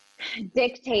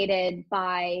dictated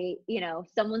by,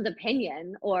 someone's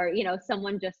opinion or,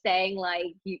 someone just saying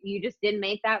like, you just didn't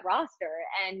make that roster.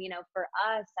 And, for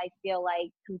us, I feel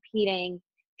like competing,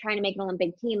 trying to make an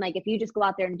Olympic team, like if you just go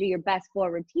out there and do your best 4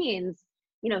 routines,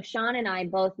 Sean and I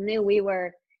both knew we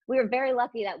were very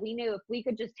lucky that we knew if we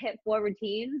could just hit 4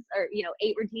 routines or,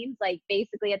 8 routines, like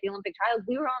basically at the Olympic trials,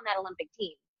 we were on that Olympic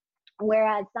team.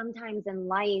 Whereas sometimes in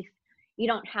life, you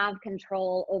don't have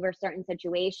control over certain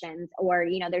situations or,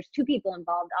 there's 2 people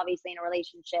involved, obviously in a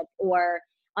relationship or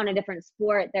on a different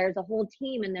sport, there's a whole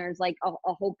team and there's like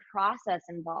a whole process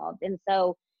involved. And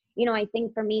so, I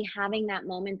think for me, having that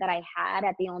moment that I had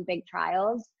at the Olympic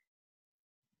trials,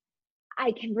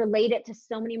 I can relate it to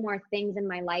so many more things in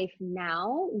my life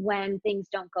now when things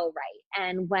don't go right.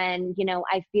 And when,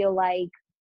 I feel like,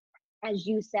 as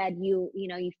you said, you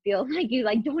feel like you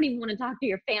like don't even want to talk to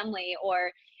your family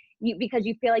or because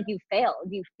you feel like you failed.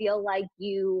 You feel like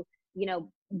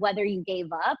whether you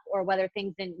gave up or whether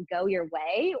things didn't go your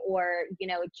way or,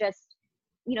 just,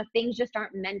 things just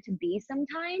aren't meant to be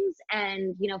sometimes.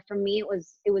 And, for me, it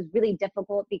was really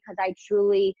difficult because I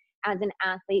truly, as an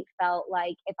athlete, felt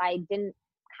like if I didn't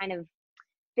kind of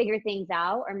figure things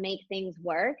out or make things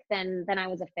work, then I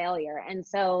was a failure. And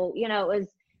so, it was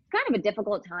kind of a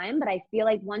difficult time, but I feel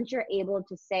like once you're able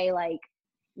to say like,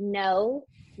 no,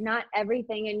 not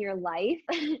everything in your life,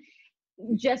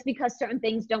 just because certain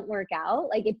things don't work out,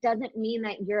 like it doesn't mean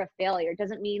that you're a failure. It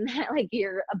doesn't mean that like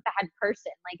you're a bad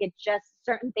person. Like it's just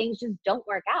certain things just don't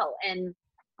work out. And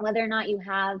whether or not you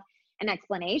have an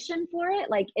explanation for it,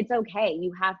 like it's okay.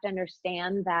 You have to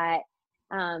understand that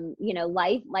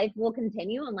life will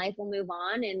continue and life will move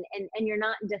on and you're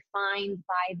not defined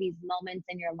by these moments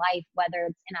in your life, whether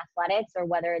it's in athletics or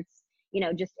whether it's,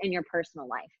 just in your personal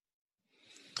life.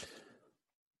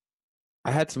 I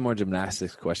had some more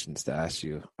gymnastics questions to ask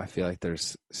you. I feel like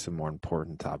there's some more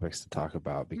important topics to talk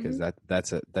about because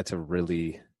that's a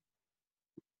really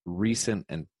recent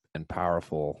and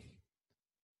powerful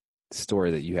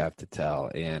story that you have to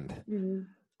tell. And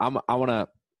I want to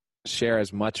share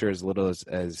as much or as little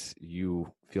as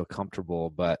you feel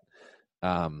comfortable, but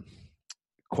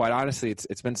quite honestly,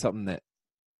 it's been something that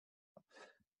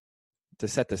to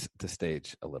set the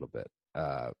stage a little bit.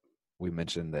 We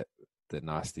mentioned that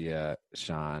Nastia,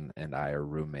 Sean, and I are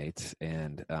roommates,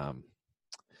 and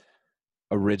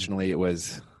originally it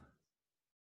was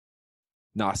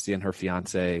Nastia and her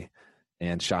fiance,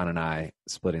 and Sean and I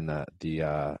splitting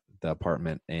the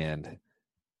apartment, and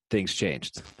things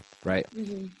changed, right?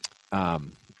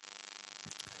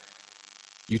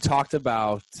 You talked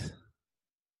about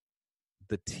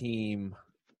the team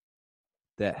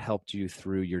that helped you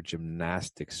through your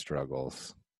gymnastic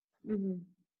struggles.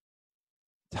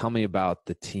 Tell me about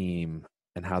the team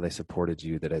and how they supported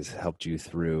you that has helped you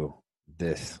through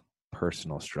this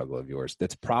personal struggle of yours.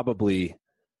 That's probably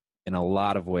in a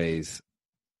lot of ways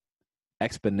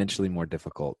exponentially more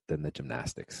difficult than the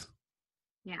gymnastics.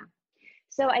 Yeah.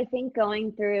 So I think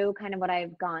going through kind of what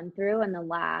I've gone through in the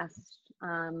last,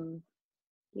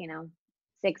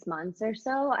 6 months or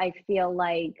so, I feel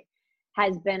like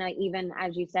has been even,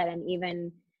 as you said, an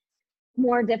even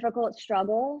more difficult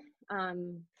struggle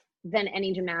than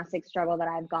any gymnastic struggle that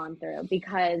I've gone through.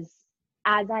 Because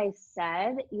as I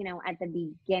said, at the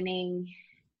beginning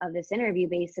of this interview,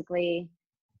 basically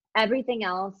everything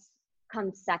else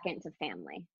comes second to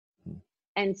family.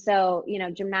 And so,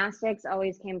 gymnastics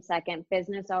always came second,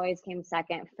 business always came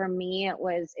second. For me, it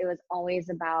was always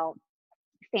about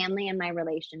family and my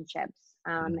relationships.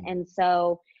 And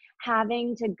so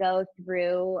having to go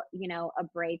through, a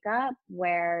breakup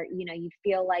where, you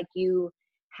feel like you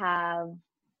have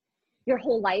your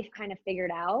whole life kind of figured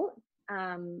out,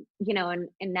 and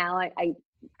now I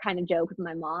kind of joke with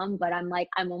my mom, but I'm like,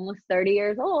 I'm almost 30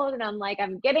 years old and I'm like,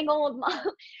 I'm getting old,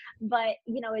 Mom. But,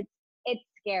 it's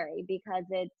scary because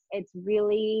it's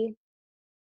really,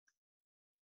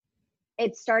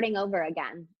 it's starting over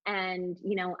again. And,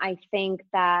 I think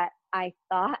that I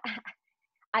thought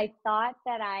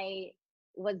that I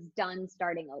was done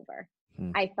starting over.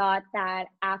 I thought that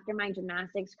after my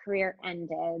gymnastics career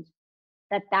ended,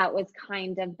 that was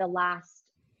kind of the last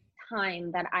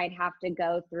time that I'd have to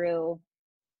go through,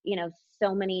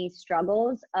 so many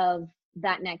struggles of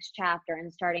that next chapter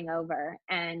and starting over.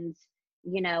 And,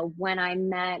 when I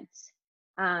met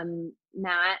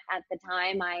Matt at the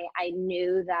time, I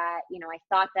knew that, I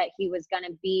thought that he was going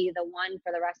to be the one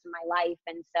for the rest of my life.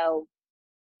 And so,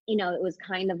 it was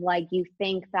kind of like, you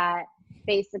think that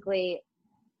basically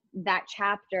that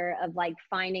chapter of like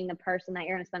finding the person that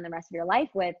you're going to spend the rest of your life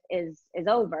with is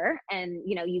over. And,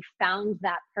 you found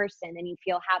that person and you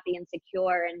feel happy and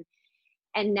secure.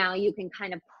 And now you can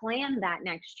kind of plan that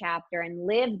next chapter and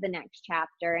live the next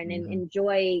chapter and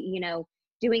enjoy,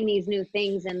 doing these new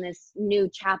things in this new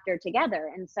chapter together.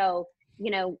 And so,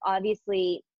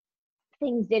 obviously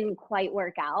things didn't quite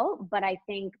work out, but I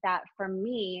think that for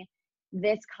me,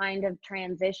 this kind of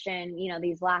transition,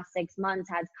 these last 6 months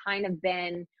has kind of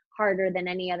been harder than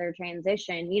any other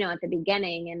transition, at the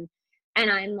beginning.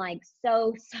 And I'm like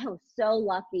so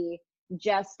lucky,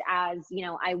 just as,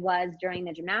 I was during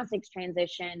the gymnastics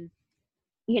transition,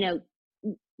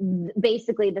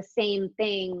 basically the same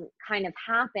thing kind of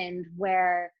happened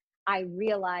where I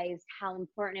realized how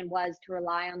important it was to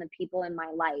rely on the people in my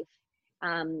life.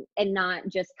 And not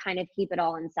just kind of keep it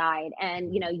all inside.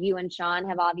 And, you and Sean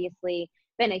have obviously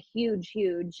been a huge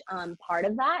part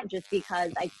of that, just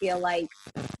because I feel like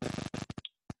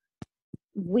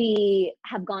we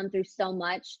have gone through so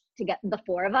much to get the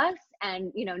four of us,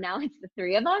 and now it's the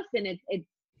three of us, and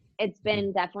it's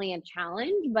been definitely a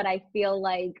challenge. But I feel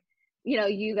like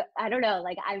I don't know,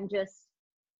 like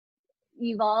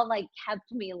you've all like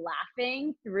kept me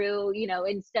laughing through,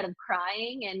 instead of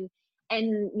crying.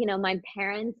 And my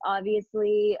parents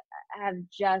obviously have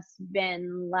just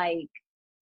been like,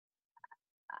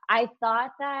 I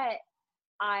thought that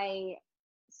I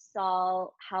saw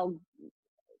how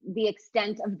the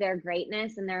extent of their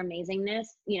greatness and their amazingness,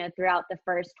 throughout the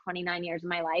first 29 years of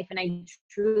my life. And I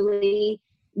truly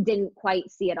didn't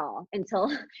quite see it all until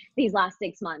these last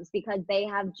 6 months, because they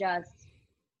have just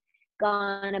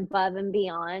gone above and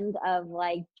beyond of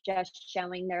like just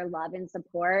showing their love and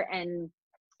support. And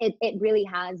it really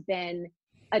has been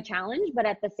a challenge, but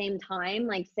at the same time,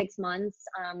 like 6 months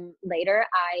later,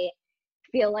 I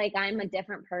feel like I'm a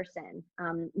different person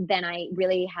than I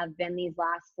really have been these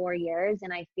last 4 years.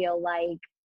 And I feel like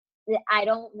I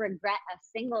don't regret a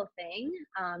single thing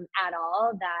at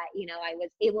all, that, I was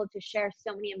able to share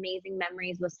so many amazing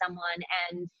memories with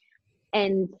someone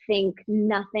and think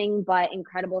nothing but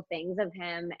incredible things of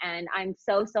him. And I'm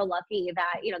so lucky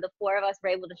that, the four of us were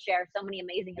able to share so many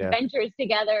amazing adventures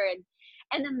together,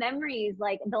 and the memories,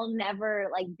 like, they'll never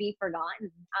like be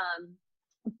forgotten.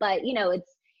 But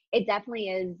it definitely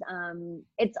is,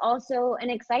 it's also an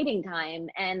exciting time.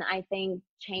 And I think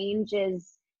change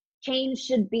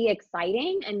should be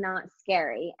exciting and not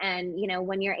scary. And,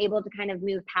 when you're able to kind of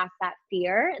move past that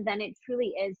fear, then it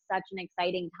truly is such an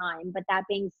exciting time. But that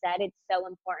being said, it's so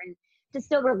important to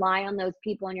still rely on those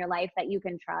people in your life that you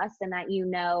can trust, and that,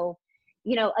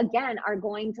 again, are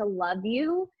going to love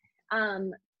you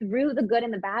through the good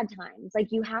and the bad times.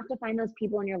 Like, you have to find those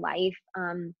people in your life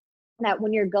that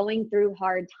when you're going through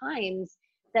hard times,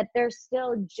 that they're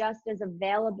still just as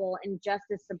available and just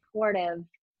as supportive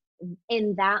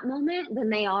in that moment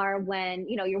than they are when,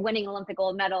 you're winning Olympic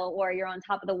gold medal, or you're on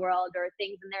top of the world, or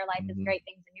things in their life is great,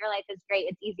 things in your life is great.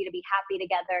 It's easy to be happy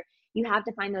together. You have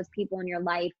to find those people in your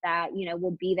life that,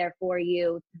 will be there for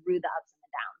you through the ups and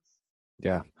the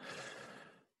downs. Yeah.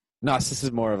 No, this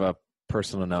is more of a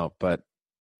personal note, but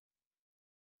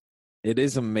it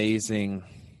is amazing,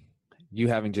 you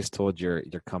having just told your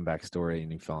comeback story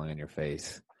and you falling on your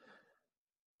face,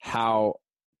 how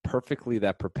perfectly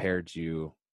that prepared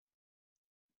you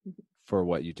for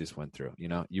what you just went through.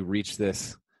 You reach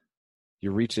this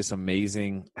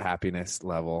amazing happiness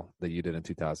level that you did in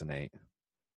 2008.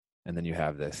 And then you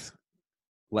have this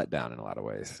letdown in a lot of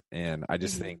ways. And I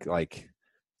just think, like,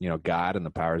 God and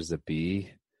the powers that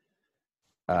be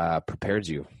prepared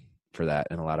you for that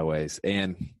in a lot of ways.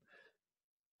 And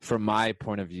from my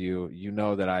point of view,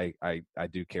 that I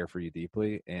do care for you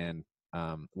deeply. And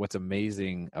what's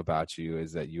amazing about you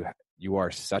is that you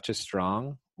are such a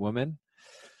strong woman,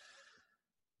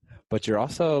 but you're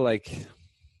also like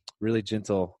really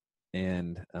gentle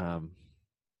and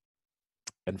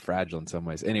fragile in some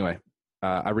ways. Anyway,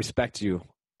 I respect you,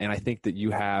 and I think that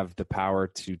you have the power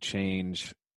to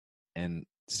change and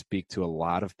speak to a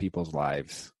lot of people's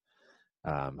lives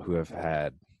who have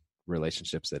had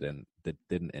relationships that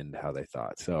didn't end how they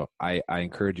thought. So I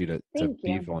encourage you to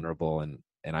be vulnerable, and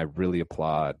I really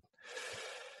applaud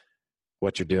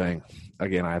what you're doing.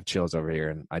 Again, I have chills over here,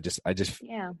 and I just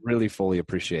really fully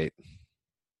appreciate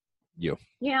you.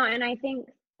 And I think,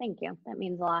 thank you. That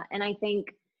means a lot. And I think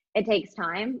it takes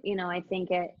time. I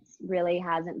think it really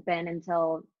hasn't been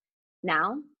until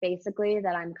now, basically,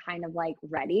 that I'm kind of like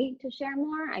ready to share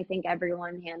more. I think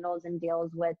everyone handles and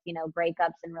deals with,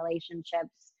 breakups and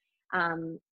relationships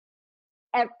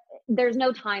there's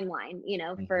no timeline,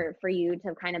 Mm-hmm. for you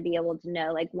to kind of be able to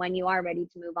know like when you are ready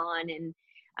to move on. And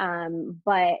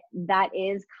but that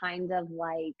is kind of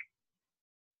like,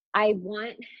 I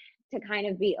want to kind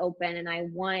of be open, and I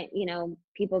want,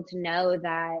 people to know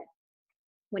that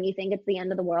when you think it's the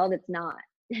end of the world, it's not.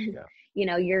 Yeah.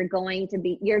 You're going to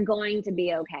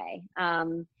be okay.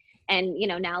 And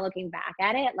now looking back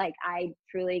at it, like I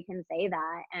truly can say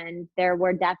that. And there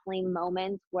were definitely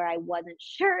moments where I wasn't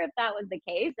sure if that was the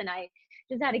case, and I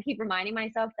just had to keep reminding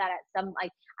myself that at some,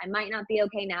 like, I might not be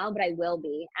okay now, but I will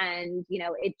be. And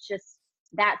it's just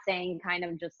that saying kind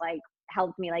of just like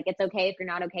helped me, like, it's okay if you're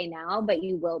not okay now, but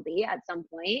you will be at some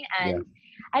point. And Yeah.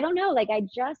 I don't know, like I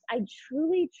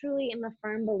truly am a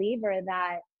firm believer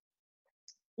that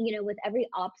with every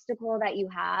obstacle that you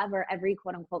have, or every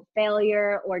quote unquote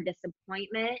failure or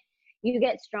disappointment, you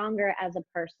get stronger as a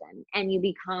person and you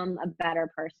become a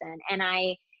better person. And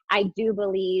I do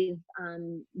believe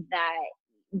that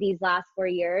these last 4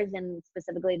 years, and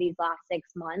specifically these last 6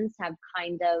 months, have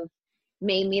kind of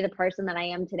made me the person that I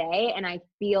am today. And I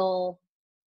feel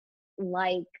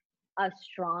like a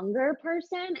stronger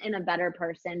person and a better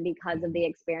person because of the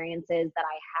experiences that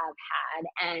I have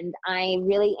had. And I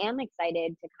really am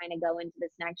excited to kind of go into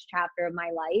this next chapter of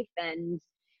my life. And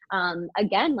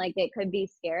again, like, it could be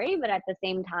scary, but at the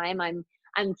same time,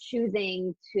 I'm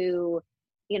choosing to,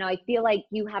 I feel like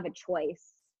you have a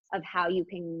choice of how you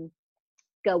can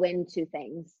go into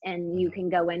things, and you can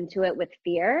go into it with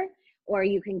fear, or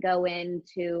you can go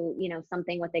into,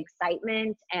 something with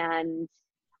excitement. And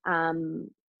none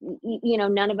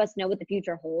of us know what the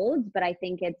future holds, but I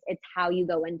think it's how you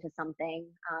go into something,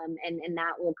 and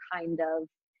that will kind of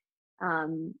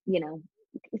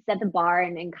set the bar,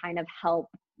 and kind of help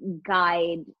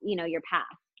guide your path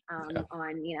Yeah.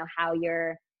 on how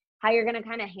you're going to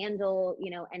kind of handle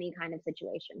any kind of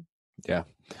situation. Yeah.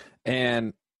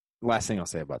 And last thing I'll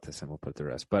say about this, and we'll put the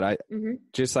rest, but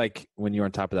just like when you were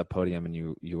on top of that podium and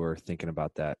you were thinking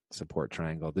about that support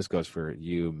triangle, this goes for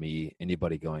you, me,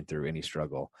 anybody going through any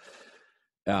struggle.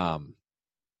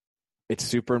 It's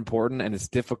super important, and it's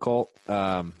difficult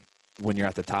when you're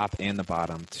at the top and the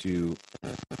bottom to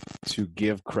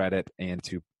give credit and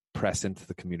to press into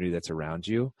the community that's around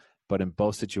you. But in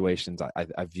both situations,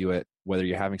 I view it, whether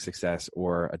you're having success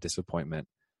or a disappointment,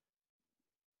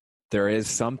 there is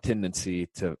some tendency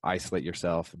to isolate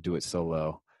yourself, do it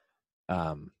solo.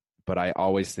 But I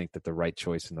always think that the right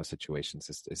choice in those situations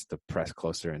is to press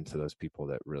closer into those people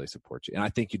that really support you. And I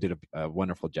think you did a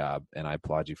wonderful job, and I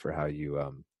applaud you for how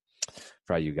you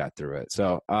got through it.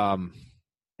 So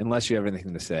unless you have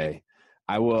anything to say,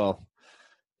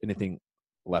 anything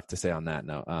left to say on that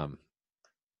note.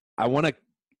 I want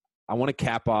to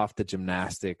cap off the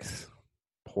gymnastics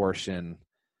portion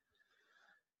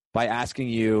by asking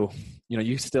you,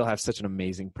 you still have such an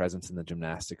amazing presence in the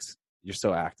gymnastics. You're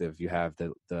so active. You have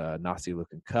the Nasty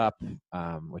Lukin Cup,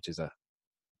 which is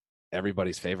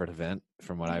everybody's favorite event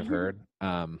from what I've heard.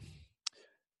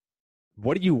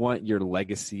 What do you want your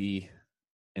legacy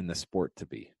in the sport to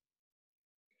be?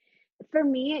 For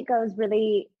me, it goes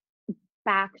really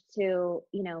back to,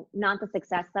 not the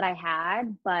success that I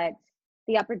had, but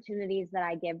the opportunities that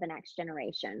I give the next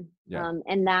generation. Yeah.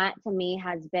 And that to me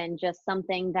has been just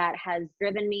something that has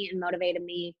driven me and motivated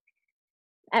me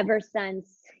ever since,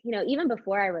 even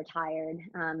before I retired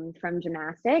from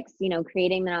gymnastics,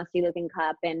 creating the Nasty Lukin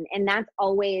Cup. And that's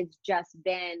always just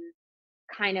been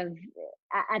kind of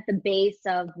at the base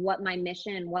of what my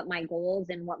mission, what my goals,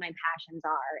 and what my passions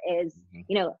are, is,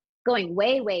 going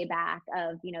way back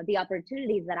of, the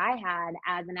opportunities that I had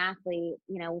as an athlete,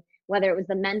 whether it was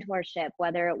the mentorship,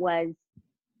 whether it was,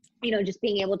 just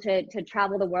being able to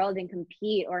travel the world and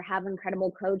compete, or have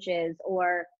incredible coaches,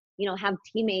 or, have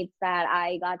teammates that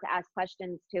I got to ask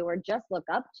questions to, or just look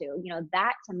up to.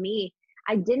 That to me,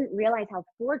 I didn't realize how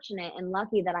fortunate and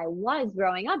lucky that I was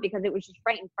growing up, because it was just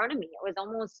right in front of me. It was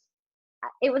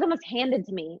almost handed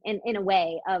to me in a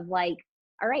way of like,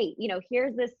 all right,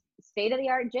 here's this state of the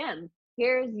art gym.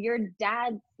 Here's your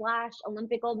dad /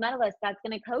 Olympic gold medalist that's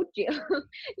going to coach you.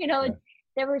 Yeah.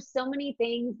 There were so many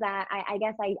things that I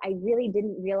guess I really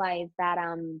didn't realize that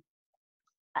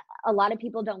a lot of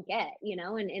people don't get,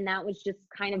 and that was just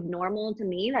kind of normal to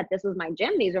me, that this was my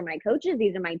gym. These are my coaches.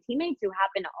 These are my teammates who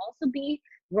happen to also be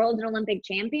world and Olympic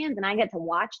champions. And I get to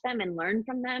watch them and learn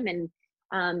from them, and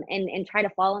try to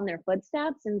follow in their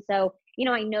footsteps. And so,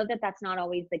 I know that that's not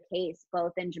always the case,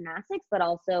 both in gymnastics, but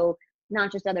also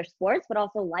not just other sports, but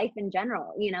also life in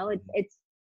general. It's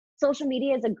social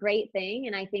media is a great thing.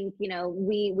 And I think,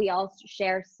 we all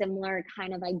share similar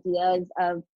kind of ideas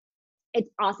of it's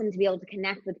awesome to be able to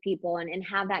connect with people and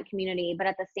have that community. But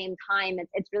at the same time,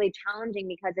 it's really challenging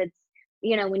because it's,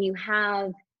 when you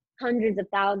have hundreds of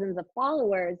thousands of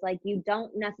followers, like you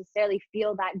don't necessarily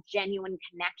feel that genuine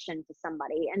connection to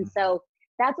somebody. And so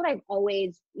that's what I've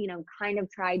always, kind of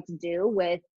tried to do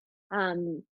with,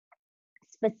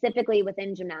 specifically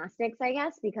within gymnastics, I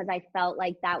guess, because I felt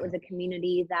like that was a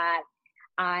community that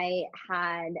I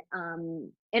had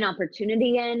an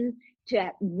opportunity in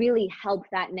to really help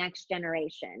that next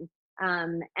generation.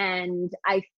 And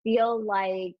I feel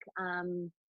like,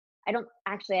 I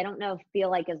don't know if feel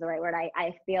like is the right word.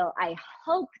 I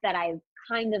hope that I've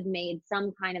kind of made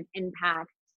some kind of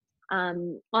impact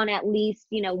on at least,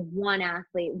 one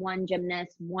athlete, one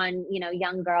gymnast, one,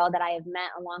 young girl that I have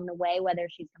met along the way, whether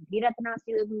she's competed at the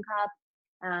Nasty Liukin Cup,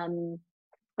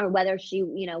 or whether she,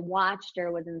 watched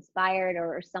or was inspired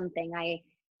or something.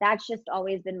 That's just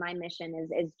always been my mission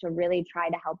is to really try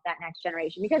to help that next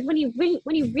generation. Because when you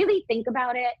really think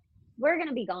about it, we're going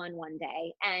to be gone one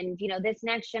day. And, this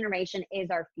next generation is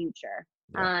our future.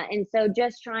 Yeah. And so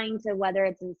just trying to, whether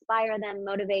it's inspire them,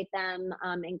 motivate them,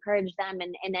 encourage them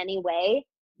in any way,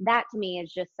 that to me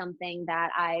is just something that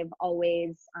I've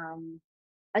always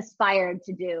aspired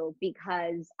to do,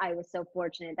 because I was so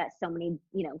fortunate that so many,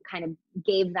 kind of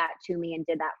gave that to me and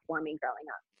did that for me growing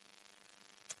up.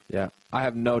 Yeah, I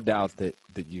have no doubt that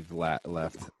you've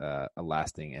left a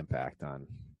lasting impact on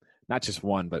not just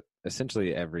one, but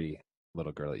essentially every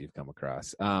little girl that you've come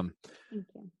across. Thank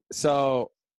you.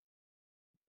 So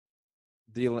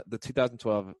the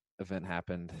 2012 event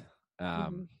happened,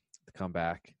 the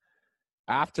comeback.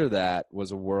 After that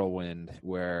was a whirlwind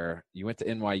where you went to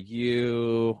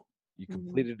NYU, you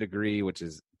completed a degree, which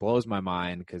blows my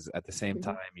mind because at the same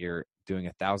time you're doing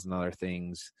 1,000 other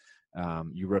things.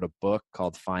 You wrote a book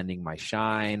called Finding My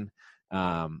Shine. You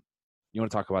want to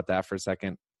talk about that for a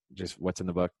second? Just what's in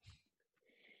the book?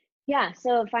 Yeah.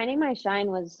 So Finding My Shine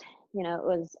was, it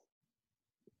was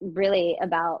really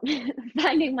about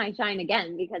finding my shine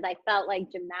again, because I felt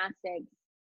like gymnastics,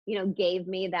 gave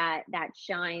me that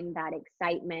shine, that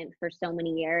excitement for so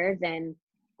many years. And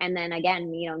then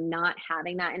again, not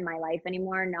having that in my life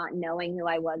anymore, not knowing who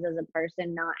I was as a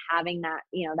person, not having that,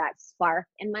 that spark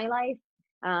in my life,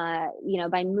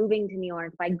 by moving to New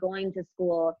York, by going to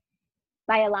school,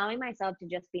 by allowing myself to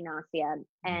just be Nastia,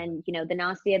 and, the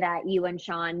Nastia that you and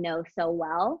Sean know so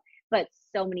well, but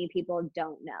so many people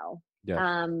don't know.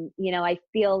 Yeah. I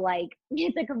feel like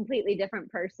it's a completely different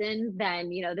person than,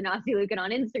 the Nasty Liukin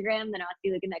on Instagram, the Nasty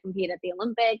Liukin that competed at the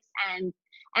Olympics. And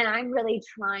I'm really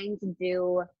trying to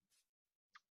do,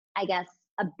 I guess,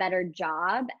 a better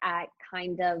job at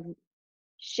kind of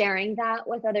sharing that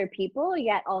with other people,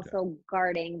 yet also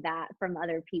guarding that from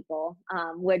other people,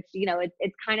 which,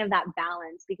 it's kind of that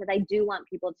balance, because I do want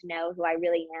people to know who I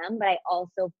really am, but I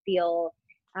also feel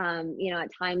at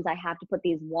times I have to put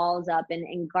these walls up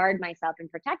and guard myself and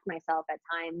protect myself at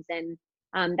times.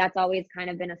 And that's always kind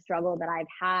of been a struggle that I've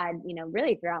had,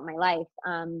 really throughout my life.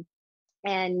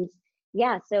 And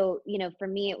yeah, so, for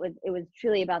me, it was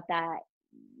truly about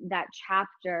that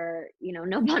chapter,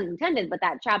 no pun intended, but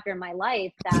that chapter in my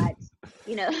life that,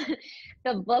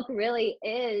 the book really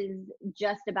is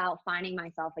just about finding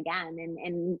myself again,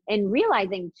 and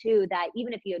realizing too, that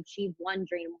even if you achieve one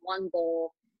dream, one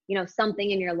goal,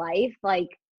 something in your life, like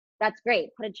that's great.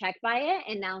 Put a check by it,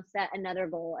 and now set another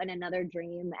goal and another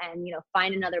dream, and,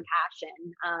 find another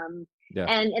passion.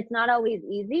 And it's not always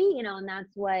easy, and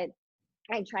that's what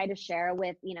I try to share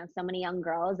with, so many young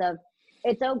girls of,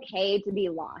 it's okay to be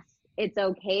lost. It's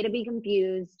okay to be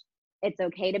confused. It's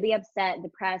okay to be upset,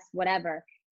 depressed, whatever.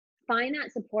 Find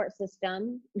that support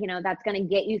system, that's going to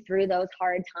get you through those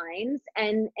hard times.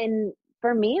 And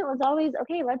for me, it was always,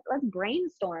 okay, let's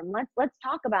brainstorm. Let's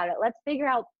talk about it. Let's figure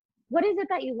out, what is it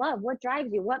that you love? What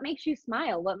drives you? What makes you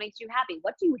smile? What makes you happy?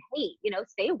 What do you hate?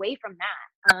 Stay away from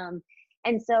that.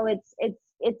 And so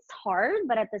it's hard,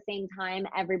 but at the same time,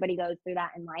 everybody goes through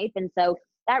that in life. And so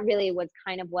that really was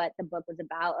kind of what the book was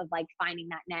about, of like finding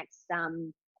that next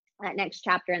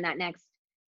chapter and that next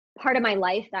part of my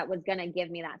life that was going to give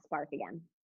me that spark again.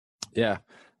 Yeah.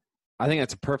 I think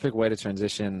that's a perfect way to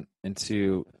transition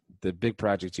into the big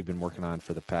project you've been working on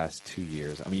for the past 2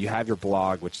 years. I mean, you have your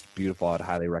blog, which is beautiful. I'd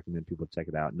highly recommend people check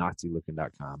it out,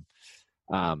 nastyliukin.com.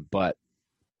 But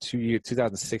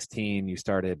 2016, you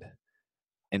started,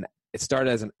 and it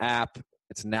started as an app.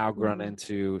 It's now grown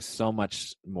into so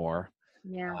much more.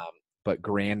 Yeah. But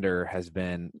Grander has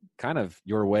been kind of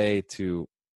your way to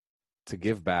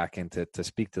give back and to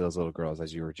speak to those little girls,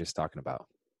 as you were just talking about.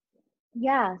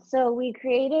 Yeah. So we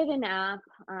created an app,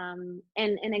 and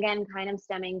again, kind of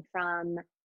stemming from,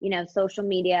 social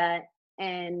media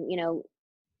and,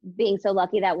 being so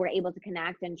lucky that we're able to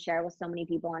connect and share with so many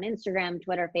people on Instagram,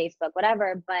 Twitter, Facebook,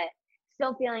 whatever, but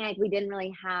still feeling like we didn't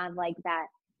really have like that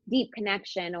deep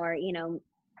connection or,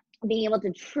 being able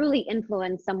to truly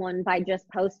influence someone by just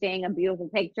posting a beautiful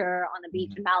picture on the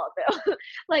beach in Malibu.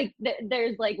 Like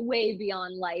there's like way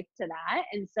beyond life to that.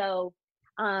 And so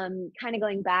kind of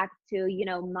going back to,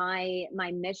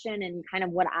 my mission and kind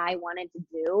of what I wanted to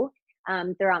do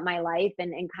throughout my life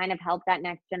and kind of help that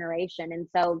next generation. And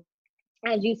so,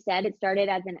 as you said, it started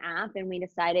as an app, and we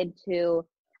decided to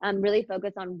really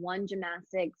focus on one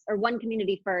gymnastics or one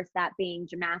community first, that being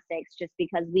gymnastics, just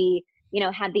because we,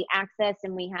 had the access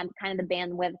and we had kind of the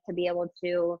bandwidth to be able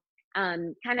to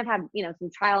kind of have, some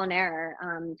trial and error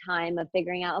time of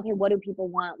figuring out, okay, what do people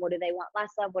want? What do they want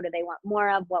less of? What do they want more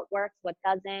of? What works? What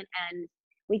doesn't? And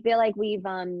we feel like we've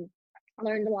learned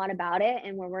a lot about it,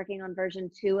 and we're working on version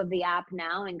 2 of the app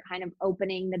now and kind of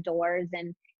opening the doors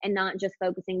and not just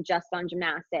focusing just on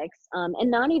gymnastics and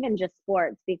not even just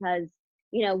sports, because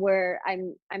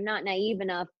I'm not naive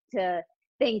enough to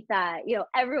think that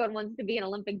everyone wants to be an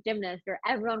Olympic gymnast or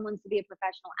everyone wants to be a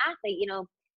professional athlete.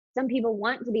 Some people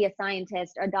want to be a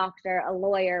scientist, a doctor, a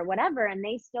lawyer, whatever, and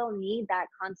they still need that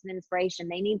constant inspiration.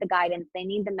 They need the guidance, they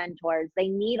need the mentors, they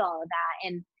need all of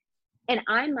that. And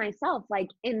I myself, like,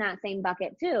 in that same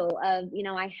bucket too of,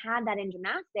 I had that in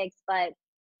gymnastics, but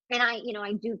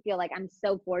I do feel like I'm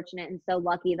so fortunate and so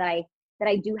lucky that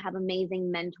I do have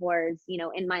amazing mentors,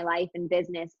 in my life and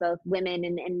business, both women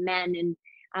and men, and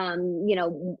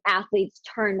athletes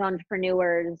turned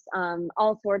entrepreneurs,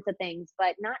 all sorts of things,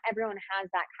 but not everyone has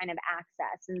that kind of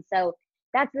access. And so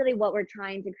that's really what we're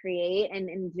trying to create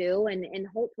and do, and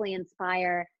hopefully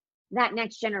inspire that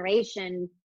next generation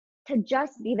to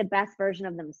just be the best version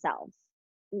of themselves.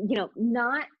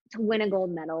 Not to win a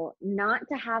gold medal, not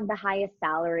to have the highest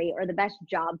salary or the best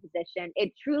job position.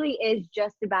 It truly is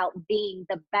just about being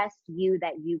the best you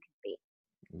that you can be.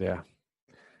 Yeah,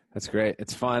 that's great.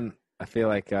 It's fun. I feel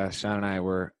like Sean and I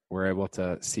were able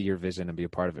to see your vision and be a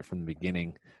part of it from the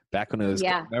beginning. Back when it was,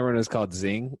 remember when it was called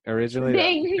Zing originally?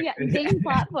 Zing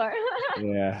platform.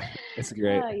 Yeah, it's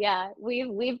great.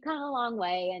 We've come a long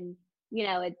way, and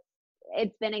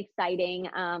it's been exciting.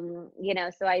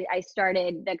 So I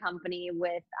started the company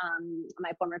with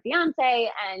my former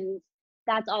fiance, and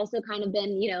that's also kind of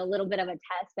been, a little bit of a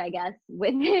test, I guess,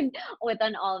 within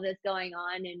all of this going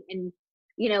on. And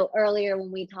earlier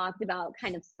when we talked about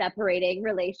kind of separating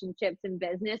relationships and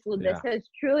business, well, this has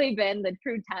truly been the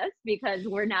true test, because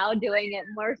we're now doing it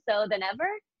more so than ever.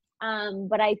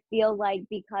 But I feel like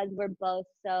because we're both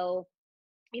so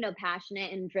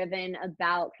passionate and driven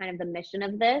about kind of the mission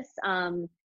of this.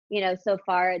 So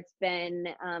far it's been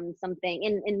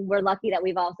something, and we're lucky that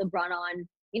we've also brought on,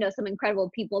 some incredible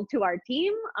people to our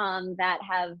team that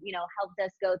have, helped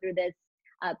us go through this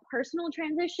personal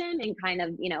transition and kind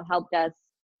of, helped us,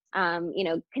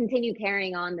 continue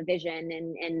carrying on the vision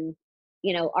and,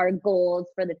 our goals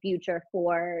for the future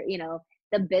for,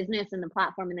 the business and the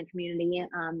platform and the community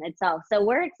itself. So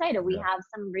we're excited. We have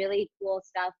some really cool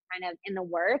stuff kind of in the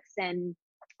works, and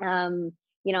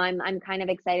I'm kind of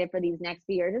excited for these next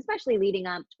few years, especially leading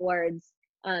up towards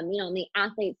on the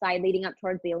athlete side, leading up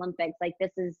towards the Olympics. Like,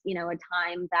 this is a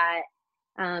time that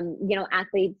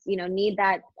athletes need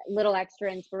that little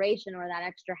extra inspiration or that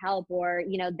extra help, or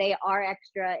they are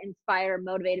extra inspired,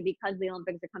 motivated because the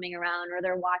Olympics are coming around or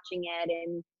they're watching it.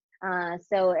 And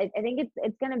so I think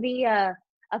it's going to be a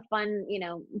fun,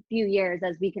 few years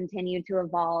as we continue to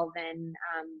evolve and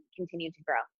continue to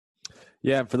grow.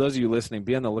 Yeah. For those of you listening,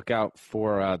 be on the lookout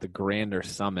for the Grander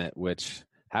Summit, which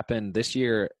happened this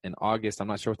year in August. I'm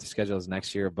not sure what the schedule is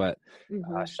next year, but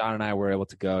Sean and I were able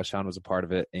to go. Sean was a part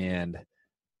of it. And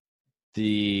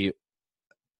it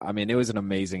was an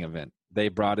amazing event. They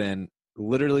brought in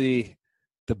literally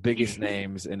the biggest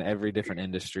names in every different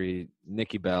industry.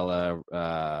 Nikki Bella,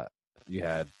 you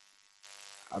had,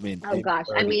 oh gosh,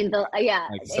 Purdy,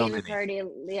 Amy Purdy,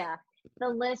 the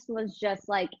list was just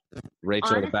like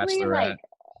Rachel, honestly, the Bachelorette.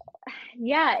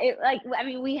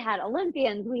 We had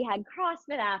Olympians, we had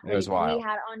CrossFit athletes, we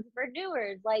had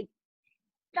entrepreneurs, like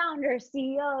founders,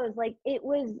 CEOs. Like, it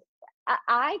was,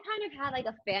 I kind of had like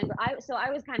a fan. I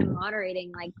was kind of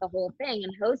moderating like the whole thing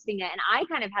and hosting it, and I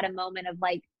kind of had a moment of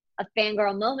like a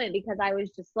fangirl moment, because I was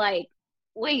just like,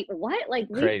 wait, what? Like,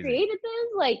 we created this?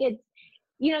 Like, it's,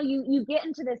 you get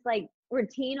into this like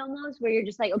routine almost where you're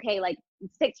just like, okay, like,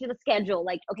 stick to the schedule.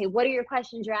 Like, okay, what are your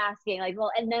questions you're asking? Like,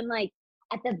 well, and then like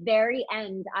at the very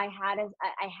end, I had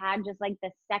just like the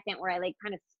second where I like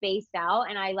kind of spaced out,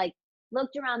 and I like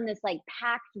looked around this like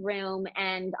packed room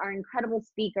and our incredible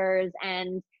speakers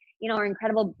and, our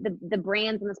incredible, the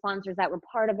brands and the sponsors that were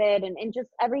part of it, and just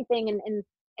everything.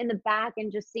 And in the back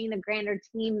and just seeing the grander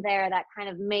team there that kind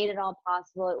of made it all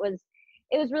possible.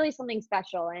 It was really something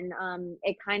special. And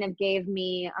it kind of gave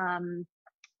me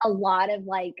a lot of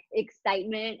like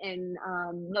excitement and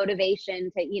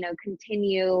motivation to, you know,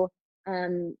 continue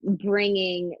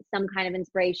bringing some kind of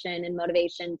inspiration and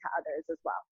motivation to others as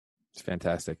well. It's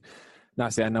fantastic. Now,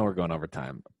 see, I know we're going over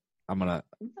time.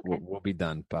 We'll be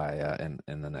done by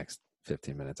in the next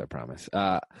 15 minutes, I promise.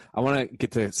 I want to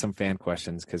get to some fan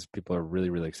questions because people are really,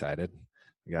 really excited.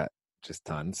 We got just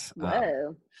tons.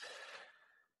 Whoa.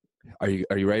 Are you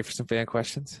ready for some fan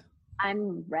questions?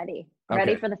 I'm ready. Okay.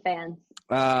 Ready for the fans.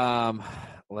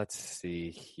 Let's see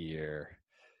here.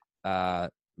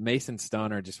 Mason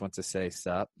Stoner just wants to say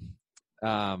sup.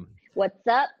 What's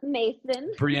up,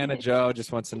 Mason? Brianna Joe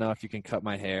just wants to know if you can cut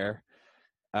my hair.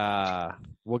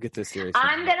 We'll get this serious.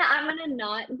 I'm gonna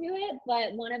not do it,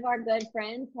 but one of our good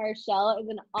friends, Harshelle, is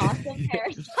an awesome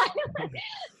hairstylist.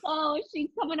 Oh, she's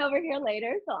coming over here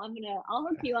later, so I'll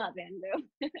hook you up,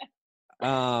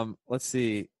 Andrew. Let's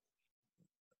see.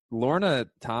 Lorna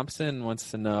Thompson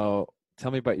wants to know, tell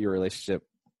me about your relationship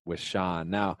with Sean.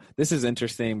 Now, this is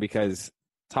interesting because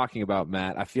talking about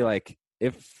Matt, I feel like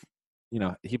if, you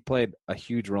know, he played a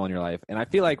huge role in your life. And I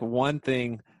feel like one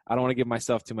thing, I don't want to give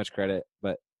myself too much credit,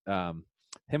 but him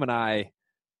and I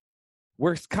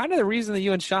were kind of the reason that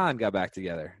you and Sean got back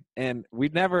together. And I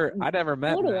never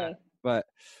met Matt, but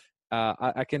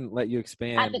I can let you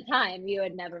expand. At the time, you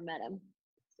had never met him.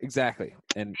 Exactly.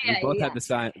 And we both had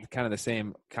kind of the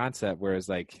same concept, whereas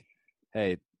like,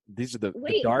 hey, these are the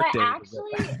dark days.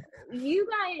 Actually, you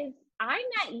guys, I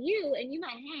met you and you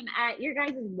met him at your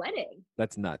guys' wedding.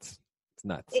 That's nuts. It's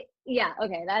nuts.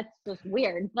 Okay, that's just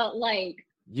weird. But like,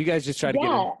 you guys just tried to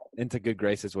get into good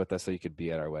graces with us so you could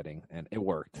be at our wedding, and it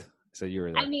worked. So you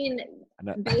were there. I mean,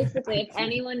 basically, if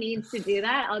anyone needs to do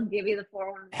that, I'll give you the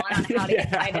 411 on how to get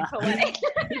invited to wedding.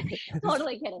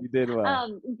 Totally kidding. You did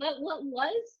well. But what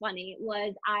was funny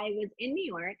was I was in New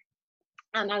York.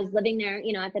 I was living there,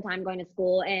 you know, at the time going to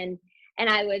school, and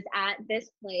I was at this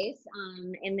place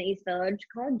in the East Village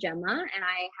called Gemma, and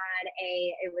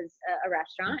it was a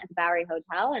restaurant at the Bowery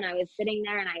Hotel, and I was sitting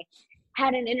there and I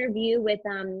had an interview with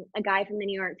a guy from the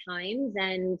New York Times,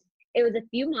 and it was a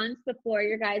few months before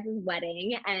your guys'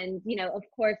 wedding. And, you know, of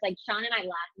course, like Sean and I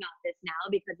laugh about this now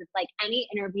because it's like any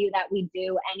interview that we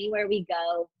do, anywhere we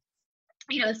go,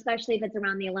 you know, especially if it's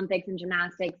around the Olympics and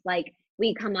gymnastics, like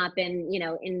we come up in, you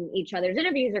know, in each other's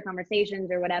interviews or conversations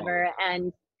or whatever,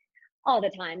 and all the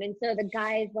time. And so the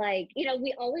guy's like, you know,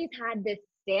 we always had this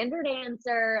standard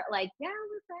answer, like, yeah,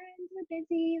 we're friends, we're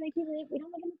busy, like we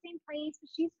don't live in the same place, but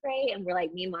she's great. And we're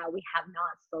like, meanwhile, we have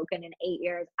not spoken in 8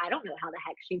 years. I don't know how the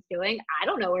heck she's doing. I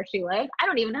don't know where she lives. I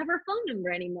don't even have her phone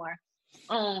number anymore.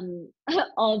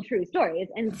 All true stories.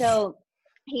 And so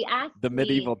he asked the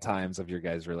medieval times of your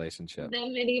guys' relationship. The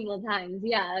medieval times,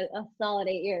 yeah, a solid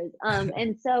 8 years.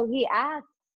 And so he asked,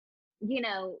 you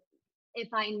know, if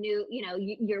I knew, you know,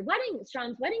 your wedding,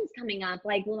 Sean's wedding's coming up,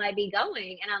 like, will I be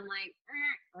going? And I'm like,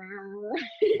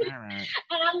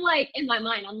 and I'm like, in my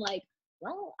mind, I'm like,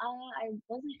 well, I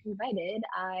wasn't invited.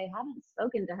 I haven't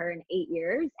spoken to her in 8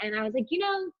 years. And I was like, you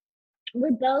know,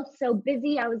 we're both so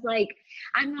busy. I was like,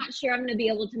 I'm not sure I'm going to be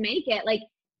able to make it. Like,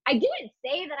 I didn't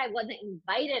say that I wasn't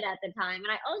invited at the time.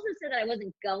 And I also said that I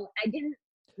wasn't going. I didn't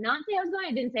not say I was going.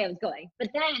 I didn't say I was going. But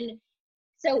then,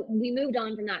 so we moved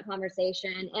on from that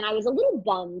conversation, and I was a little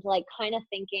bummed, like kind of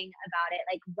thinking about it,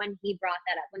 like when he brought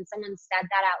that up, when someone said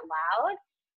that out loud.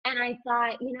 And I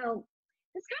thought, you know,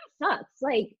 this kind of sucks.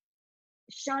 Like,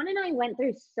 Sean and I went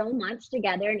through so much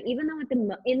together, and even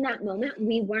though in that moment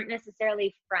we weren't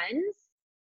necessarily friends,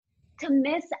 to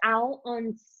miss out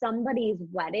on somebody's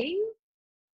wedding,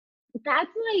 that's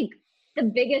like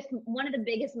one of the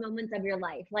biggest moments of your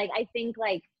life. Like, I think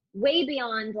like way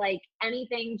beyond like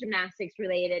anything gymnastics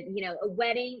related, you know, a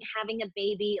wedding, having a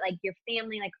baby, like your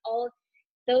family, like all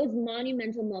those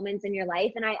monumental moments in your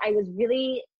life. And I was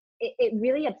really, it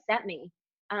really upset me.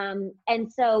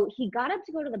 And so he got up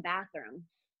to go to the bathroom,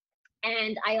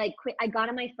 and I got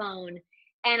on my phone,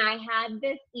 and I had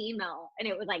this email, and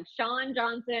it was like Sean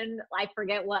Johnson. I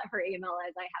forget what her email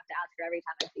is. I have to ask her every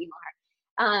time I email her.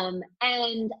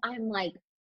 And I'm like,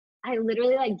 I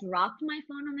literally like dropped my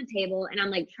phone on the table, and I'm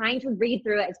like trying to read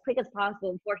through it as quick as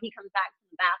possible before he comes back from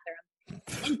the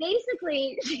bathroom. And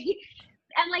basically,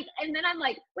 and then I'm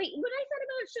like, wait, what I said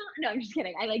about Sean? No, I'm just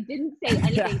kidding. I like didn't say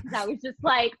anything because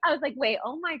I was like, wait,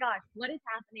 oh my gosh, what is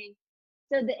happening?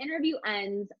 So the interview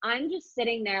ends. I'm just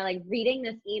sitting there like reading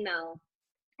this email.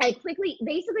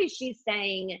 Basically she's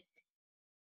saying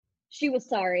she was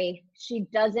sorry. She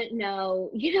doesn't know,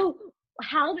 you know,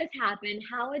 how this happened,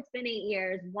 how it's been 8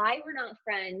 years, why we're not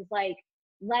friends. Like,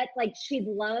 she'd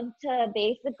love to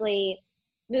basically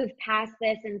move past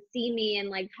this and see me and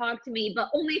like talk to me, but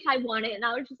only if I want it. And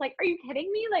I was just like, are you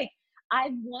kidding me? Like,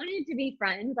 I wanted to be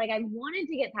friends. Like, I wanted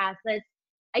to get past this.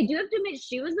 I do have to admit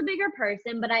she was the bigger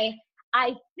person, but I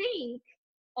think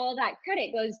all that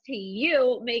credit goes to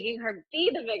you making her be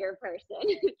the bigger person.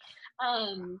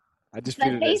 I just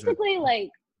but basically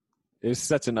it's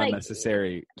such an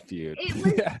unnecessary feud. It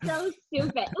was so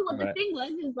stupid. Well, the Right.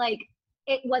 thing is like,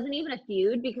 it wasn't even a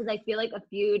feud because I feel like a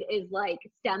feud is like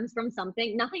stems from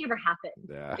something. Nothing ever happened,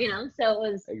 Yeah. you know? So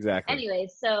it was exactly. Anyway,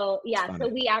 so yeah, so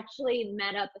we actually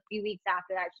met up a few weeks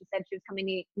after that. She said she was coming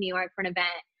to New York for an event.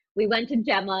 We went to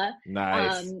Gemma,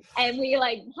 Nice. and we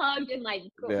like hugged and like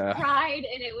cried,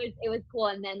 and it was cool.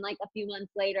 And then like a few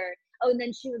months later, and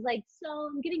then she was like, "So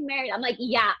I'm getting married." I'm like,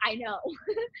 "Yeah, I know."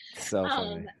 So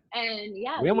funny. And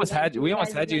yeah, we almost had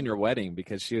you in your wedding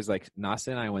because she was like, Nastya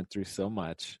and I went through so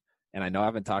much, and I know I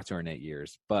haven't talked to her in 8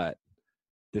 years, but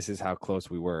this is how close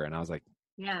we were. And I was like,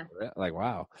 yeah, like,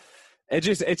 wow.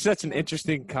 It's such an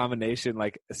interesting combination,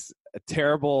 like a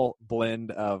terrible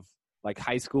blend of like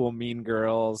high school mean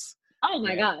girls. Oh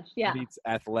my gosh, yeah. Meets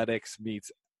athletics,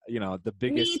 meets the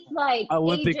biggest meets like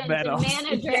Olympic agents medals. and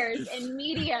managers and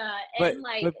media but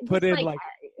and put in like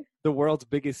the world's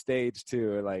biggest stage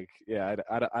too. Like, yeah,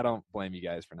 I don't blame you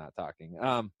guys for not talking.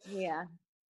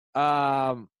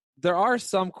 There are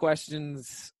some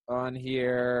questions on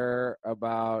here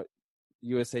about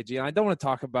USAG, and I don't want to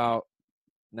talk about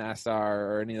Nassar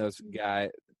or any of those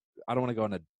guys. I don't want to go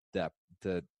into depth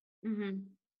to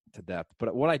depth,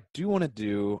 but what I do want to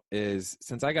do is,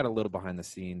 since I got a little behind the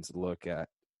scenes look at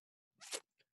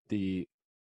the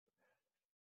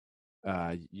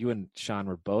you and Sean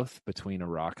were both between a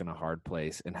rock and a hard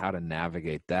place and how to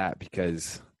navigate that,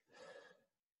 because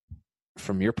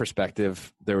from your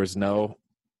perspective there was no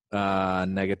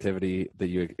negativity that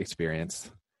you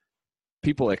experienced.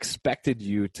 People expected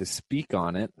you to speak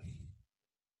on it,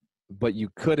 but you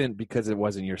couldn't because it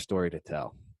wasn't your story to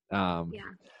tell.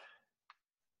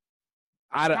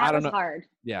 I don't know. Hard.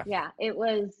 Yeah, it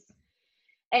was.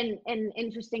 And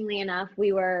interestingly enough,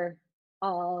 we were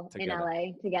all together in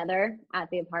LA together at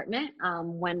the apartment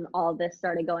when all this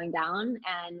started going down,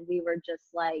 and we were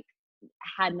just like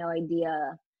had no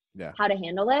idea how to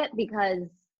handle it, because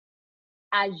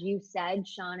as you said,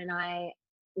 Sean and I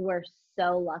were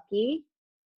so lucky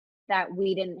that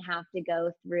we didn't have to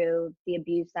go through the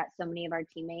abuse that so many of our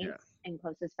teammates and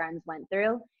closest friends went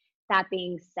through. That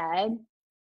being said,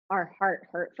 our heart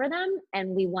hurt for them,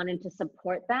 and we wanted to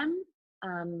support them.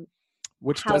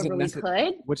 Which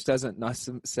doesn't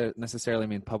necessarily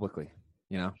mean publicly,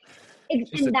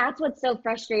 and that's what's so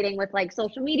frustrating with like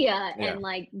social media and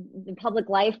like the public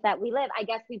life that we live. I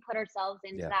guess we put ourselves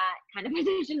into that kind of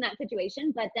position, that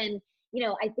situation. But then,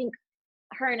 I think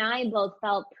her and I both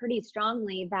felt pretty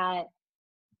strongly that,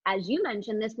 as you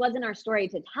mentioned, this wasn't our story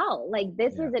to tell. Like,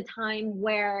 this is a time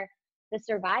where the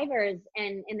survivors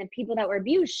and the people that were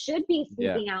abused should be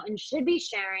speaking out and should be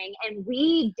sharing. And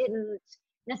we didn't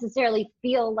necessarily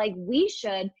feel like we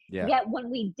should. Yet when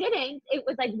we didn't, it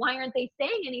was like, why aren't they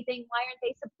saying anything? Why aren't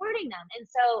they supporting them? And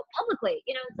so publicly,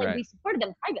 it's like we supported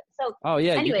them private. So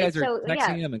anyway, you guys are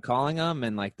texting them and calling them,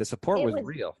 and like the support was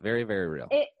real, very, very real.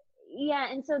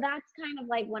 And so that's kind of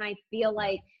like when I feel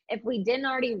like if we didn't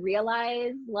already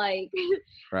realize, like,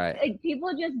 like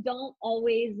people just don't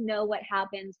always know what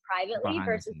happens privately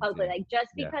versus publicly. Like, just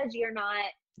because you're not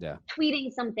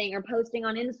tweeting something or posting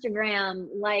on Instagram,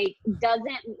 like,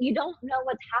 you don't know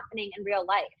what's happening in real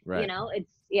life.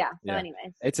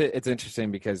 Anyways, it's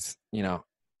interesting because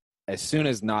as soon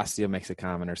as Nastya makes a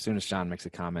comment or as soon as Sean makes a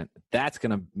comment, that's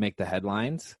gonna make the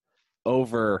headlines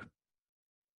over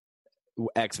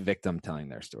ex-victim telling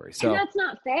their story. So and that's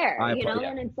not fair,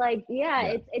 and it's like,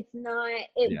 it's not,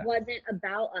 wasn't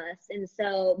about us. And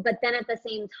so, but then at the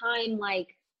same time,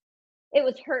 like, it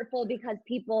was hurtful because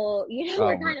people,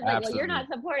 were kind of like, well, you're not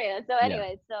supporting us. So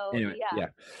anyway,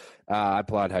 I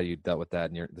applaud how you dealt with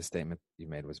that, and the statement you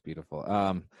made was beautiful.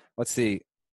 Let's see.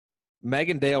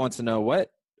 Megan Dale wants to know what,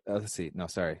 let's see. No,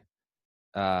 sorry.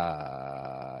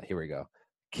 Here we go.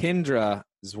 Kendra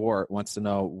Zwart wants to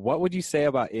know, what would you say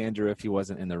about Andrew if he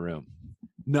wasn't in the room?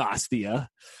 Nastya.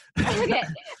 Okay.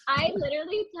 I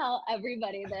literally tell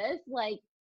everybody this, like,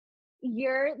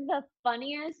 you're the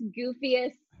funniest,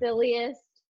 goofiest, silliest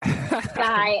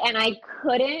guy, and I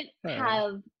couldn't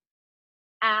have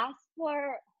asked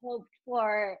for, hoped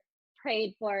for,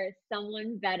 prayed for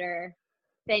someone better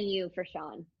than you for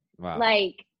Sean. Wow.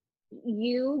 Like,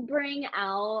 you bring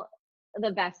out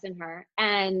the best in her.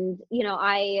 And,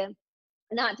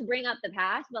 not to bring up the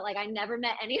past, but like I never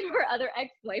met any of her other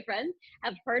ex-boyfriends.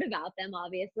 I've heard about them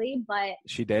obviously, but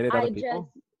She dated other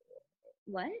people?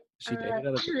 What? She dated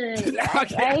other people? Yeah,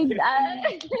 Okay. I'm kidding.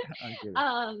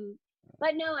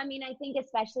 but no, I mean, I think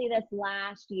especially this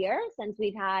last year since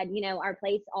we've had, our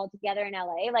place all together in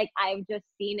LA, like I've just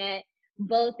seen it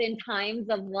both in times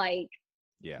of like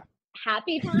Yeah.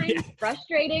 happy times,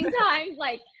 frustrating times,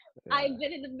 like Yeah. I've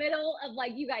been in the middle of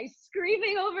like you guys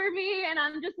screaming over me and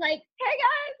I'm just like, hey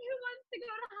guys, who wants to go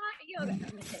to hot yoga? No,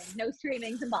 I'm just kidding. No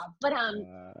screaming and bobs. But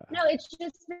no, it's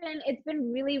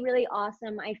been really, really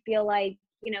awesome. I feel like,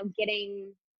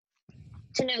 getting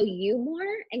to know you more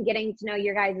and getting to know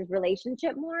your guys'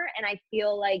 relationship more. And I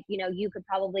feel like, you could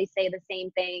probably say the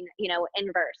same thing,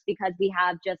 inverse, because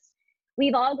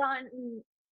we've all gone,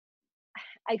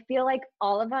 I feel like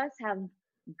all of us have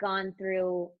gone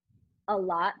through a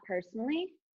lot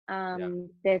personally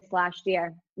this last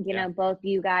year, both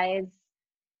you guys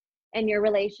and your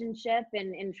relationship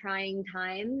and in trying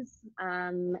times,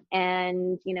 and,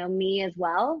 me as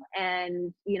well.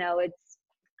 And,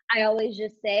 I always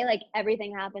just say like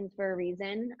everything happens for a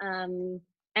reason.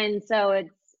 And so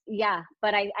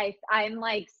but I'm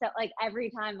like, so like every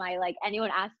time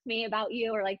anyone asks me about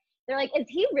you or like, they're like, is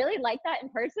he really like that in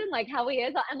person? Like how he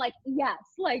is? I'm like, yes.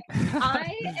 Like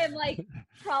I am like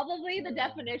probably the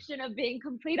definition of being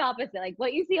complete opposite. Like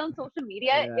what you see on social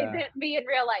media isn't me in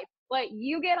real life. What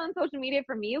you get on social media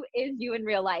from you is you in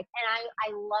real life. And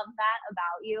I love that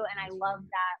about you. And I love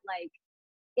that, like,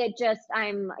 I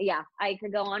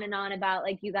could go on and on about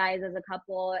like you guys as a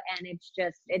couple, and it's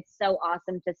so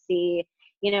awesome to see,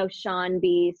 Sean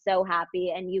be so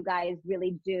happy, and you guys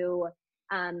really do,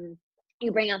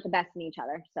 you bring out the best in each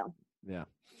other. So yeah.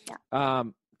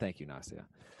 Thank you, Nastia.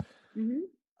 Mm-hmm.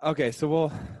 Okay, so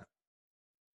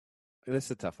this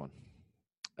is a tough one.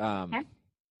 Okay.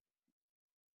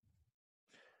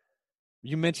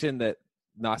 You mentioned that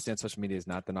Nastia on social media is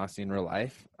not the Nastia in real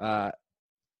life.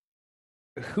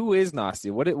 Who is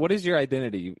Nastia? What is your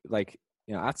identity? Like,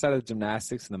 outside of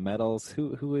gymnastics and the medals,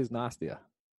 who is Nastia?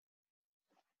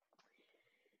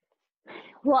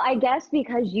 Well, I guess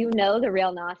because the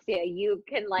real Nastia, you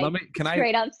can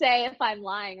straight up say if I'm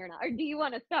lying or not. Or do you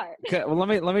want to start? Okay, well,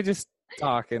 let me just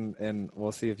talk and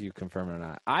we'll see if you confirm it or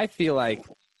not. I feel like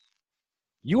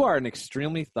you are an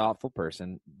extremely thoughtful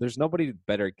person. There's nobody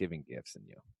better at giving gifts than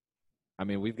you. I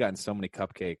mean, we've gotten so many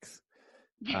cupcakes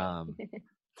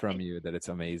from you that it's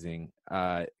amazing.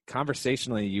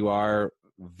 Conversationally, you are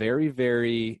very,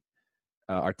 very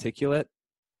articulate.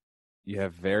 You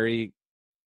have very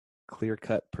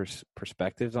clear-cut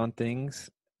perspectives on things.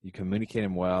 You communicate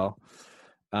them well.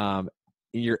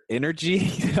 Your energy,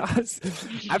 I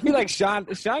feel like Sean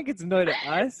gets annoyed at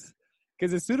us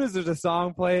because as soon as there's a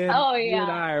song playing, you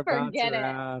and I are bouncing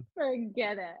around.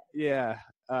 Forget it. Yeah.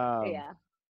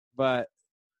 But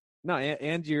no,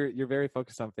 and you're very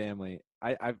focused on family.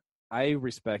 I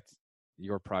respect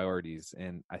your priorities,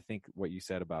 and I think what you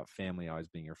said about family always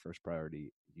being your first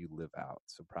priority, you live out.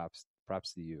 So props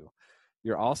to you.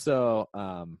 You're also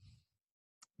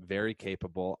very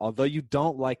capable, although you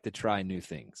don't like to try new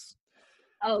things.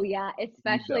 Oh yeah,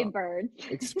 especially birds.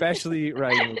 Especially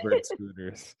riding bird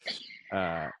scooters.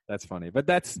 That's funny, but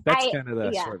that's kind of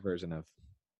the short version of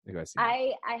who I see.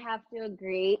 I have to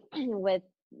agree with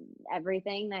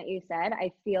everything that you said.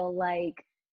 I feel like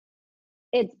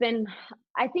I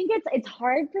think it's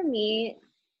hard for me,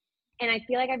 and I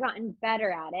feel like I've gotten better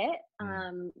at it.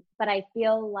 But I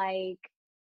feel like,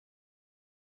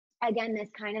 again, this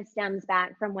kind of stems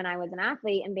back from when I was an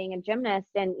athlete and being a gymnast.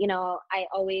 And, I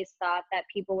always thought that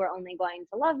people were only going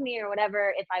to love me or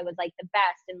whatever if I was like the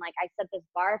best. And like, I set this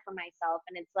bar for myself,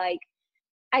 and it's like,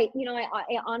 I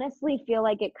honestly feel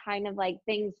like it kind of like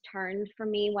things turned for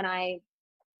me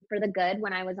for the good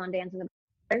when I was on Dancing with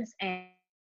the Stars. And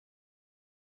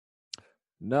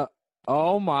no.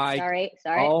 Oh my. Sorry.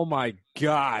 Oh my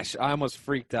gosh. I almost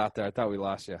freaked out there. I thought we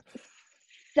lost you.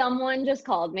 Someone just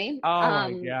called me. Oh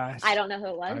my gosh. I don't know who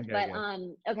it was,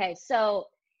 okay. So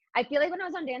I feel like when I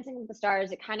was on Dancing with the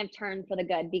Stars, it kind of turned for the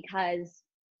good because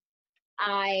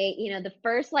the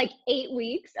first 8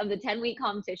 weeks of the 10-week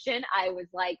competition, I was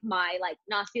like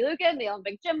Nastia Liukin, the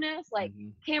Olympic gymnast,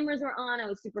 cameras were on. I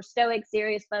was super stoic,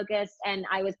 serious, focused, and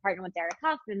I was partnered with Derek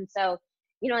Huff. And so,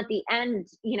 at the end,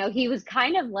 he was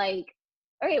kind of like,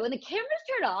 okay, when the cameras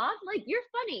turn off, like you're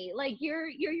funny, like you're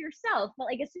yourself. But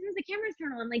like as soon as the cameras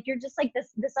turn on, like you're just like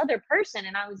this other person.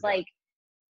 And I was like,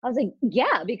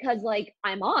 yeah, because like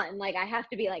I'm on, like I have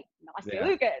to be like Nastia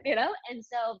Liukin, And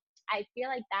so I feel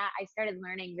like that I started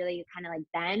learning really kind of like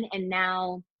then, and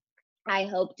now I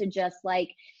hope to just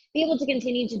like be able to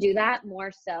continue to do that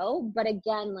more so. But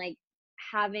again, like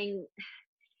having,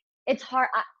 it's hard.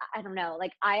 I don't know.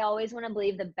 Like, I always want to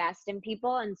believe the best in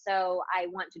people. And so I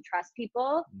want to trust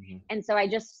people. Mm-hmm. And so I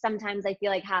just, sometimes I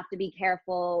feel like have to be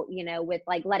careful, with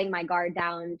like letting my guard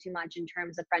down too much in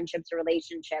terms of friendships or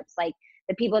relationships. Like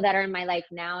the people that are in my life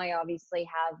now, I obviously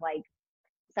have like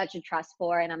such a trust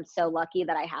for, and I'm so lucky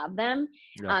that I have them.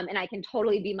 Yeah. And I can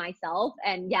totally be myself.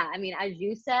 And yeah, I mean, as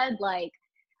you said, like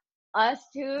us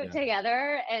two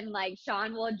together, and like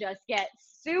Sean will just get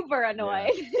super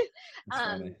annoyed.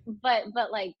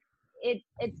 But like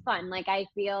it's fun. Like I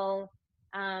feel,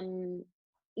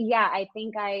 I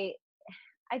think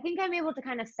I'm able to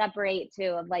kind of separate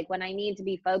too, of like when I need to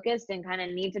be focused and kind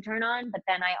of need to turn on, but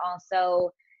then I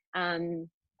also, am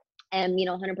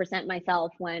 100%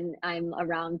 myself when I'm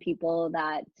around people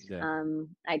that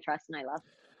I trust and I love.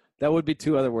 That would be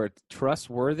two other words: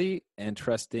 trustworthy and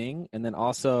trusting. And then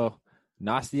also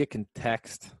Nastia can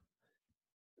text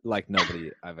like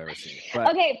nobody I've ever seen. But,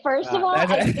 okay, first of all, I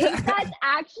think that's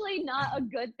actually not a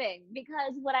good thing,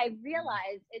 because what I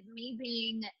realized is, me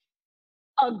being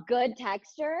a good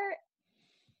texter,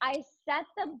 I set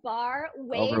the bar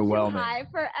way too high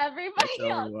for everybody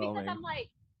else, because I'm like,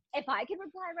 if I can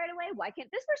reply right away, why can't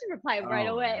this person reply right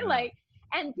away? Man. Like,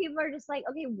 and people are just like,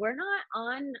 okay, we're not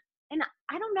on, and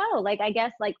I don't know, like, I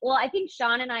guess, like, well, I think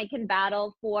Sean and I can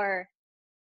battle for,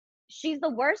 she's the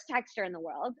worst texter in the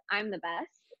world, I'm the best,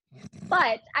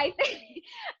 but I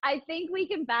think we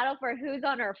can battle for who's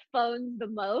on our phones the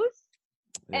most,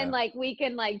 and like, we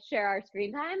can like share our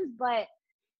screen times. But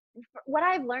what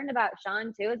I've learned about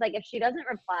Sean too is, like, if she doesn't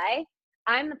reply,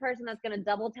 I'm the person that's going to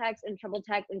double text and triple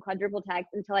text and quadruple text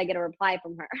until I get a reply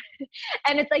from her.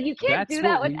 And it's like, you can't do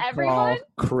that with everyone.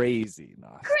 Crazy.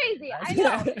 Crazy. I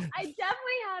know. I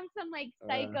definitely have some like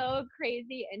psycho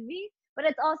crazy in me, but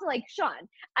it's also like, Sean,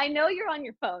 I know you're on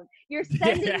your phone. You're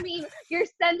sending me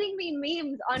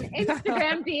memes on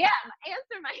Instagram DM.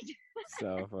 Answer my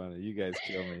So funny. You guys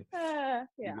kill me.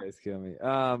 You guys kill me.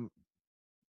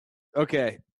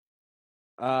 Okay.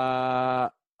 I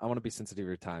want to be sensitive to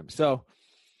your time. So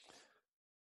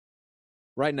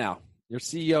right now, you're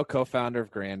CEO, co-founder of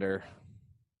Grandr.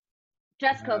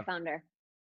 Just co-founder.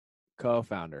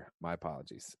 Co-founder. My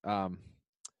apologies.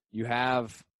 You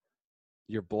have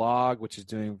your blog, which is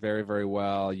doing very, very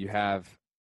well. You're an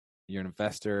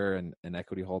investor and an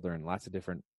equity holder in lots of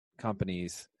different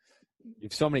companies. You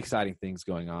have so many exciting things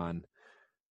going on.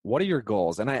 What are your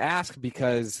goals? And I ask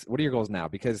because, what are your goals now?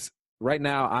 Because right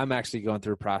now, I'm actually going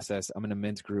through a process. I'm in a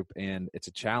men's group, and it's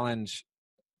a challenge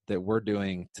that we're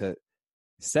doing to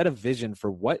set a vision for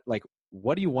what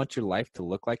do you want your life to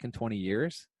look like in 20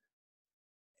 years?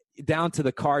 Down to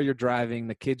the car you're driving,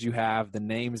 the kids you have, the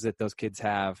names that those kids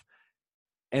have.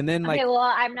 And then okay, well,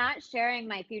 I'm not sharing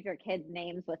my future kids'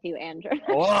 names with you, Andrew.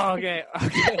 Oh, okay.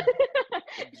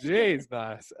 Jeez,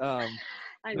 boss.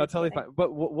 No, totally fine.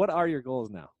 But what are your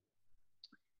goals now?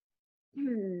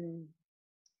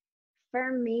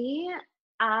 For me,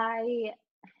 I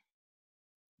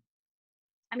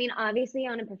mean, obviously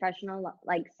on a professional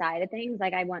like side of things,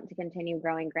 like I want to continue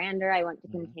growing Grandr. I want to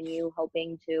continue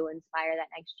hoping to inspire that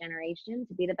next generation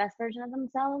to be the best version of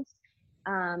themselves.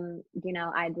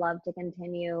 I'd love to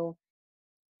continue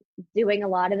doing a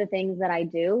lot of the things that I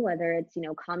do, whether it's,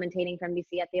 commentating for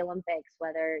NBC at the Olympics,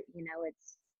 whether,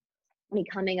 it's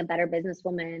becoming a better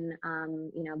businesswoman,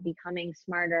 becoming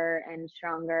smarter and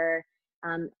stronger,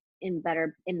 in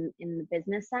the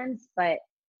business sense. But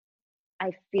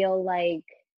I feel like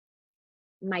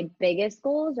my biggest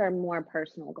goals are more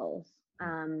personal goals.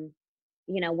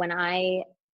 When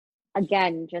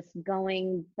again, just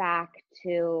going back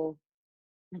to,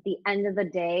 at the end of the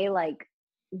day, like,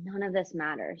 none of this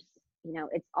matters.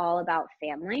 It's all about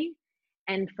family.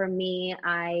 And for me,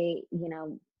 I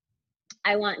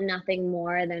want nothing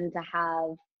more than to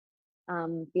have,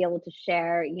 be able to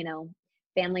share,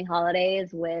 family holidays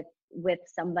with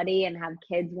somebody and have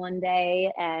kids one day.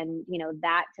 And,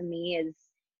 that to me is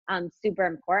super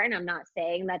important. I'm not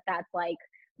saying that that's like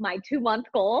my 2-month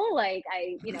goal. Like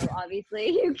obviously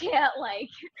you can't like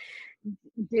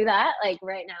do that like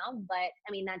right now, but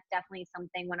I mean, that's definitely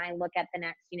something when I look at the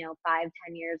next, 5-10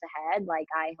 years ahead, like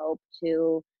I hope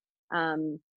to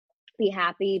be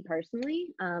happy personally.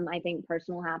 I think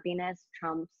personal happiness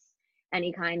trumps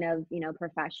any kind of,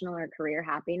 professional or career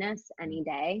happiness any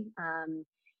day.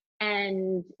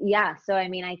 And yeah, so I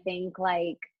mean, I think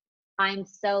like I'm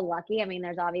so lucky. I mean,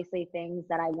 there's obviously things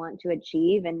that I want to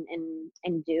achieve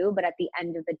and do, but at the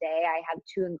end of the day, I have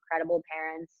 2 incredible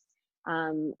parents,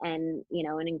 and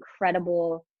an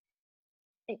incredible,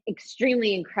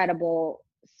 extremely incredible,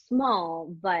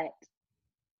 small but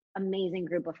amazing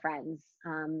group of friends,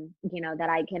 that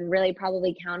I can really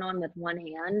probably count on with one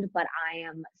hand, but I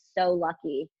am so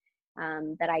lucky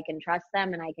that I can trust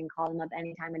them and I can call them up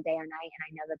any time of day or night. And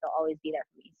I know that they'll always be there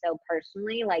for me. So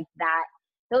personally, like that,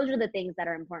 those are the things that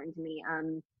are important to me.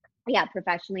 Yeah,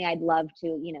 professionally, I'd love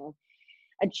to,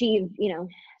 achieve,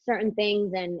 certain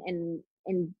things and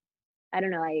I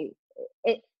don't know,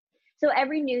 so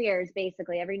every New Year's Eve,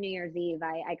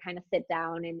 I kind of sit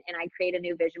down and I create a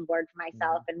new vision board for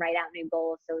myself and write out new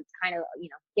goals. So it's kind of,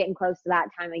 getting close to that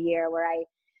time of year where I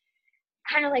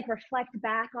kind of like reflect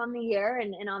back on the year.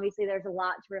 And obviously there's a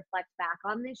lot to reflect back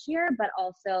on this year, but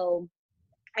also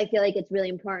I feel like it's really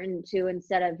important to,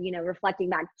 instead of, reflecting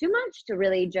back too much, to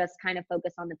really just kind of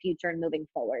focus on the future and moving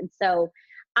forward. So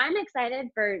I'm excited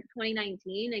for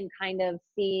 2019 and kind of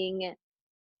seeing,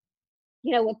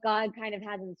 what God kind of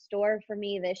has in store for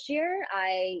me this year.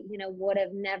 I, would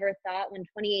have never thought when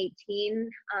 2018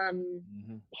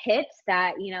 hit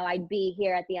that, I'd be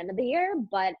here at the end of the year,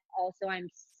 but also I'm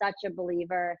such a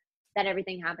believer that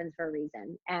everything happens for a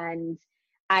reason. And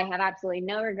I have absolutely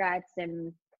no regrets.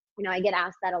 And, I get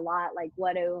asked that a lot, like,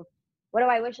 what do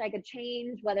I wish I could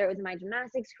change, whether it was in my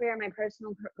gymnastics career, my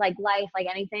personal, like, life, like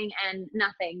anything, and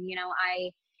nothing.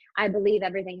 I believe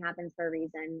everything happens for a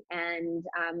reason. And,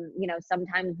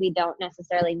 sometimes we don't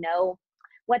necessarily know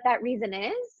what that reason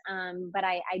is. But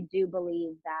I do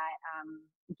believe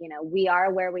that, we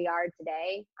are where we are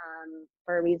today,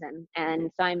 for a reason. And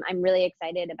so I'm really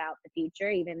excited about the future,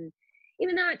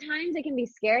 even though at times it can be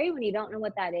scary when you don't know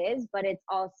what that is, but it's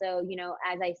also,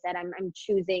 as I said, I'm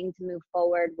choosing to move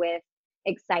forward with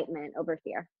excitement over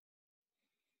fear.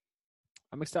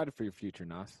 I'm excited for your future,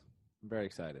 Nas. I'm very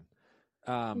excited.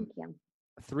 Thank you.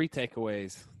 3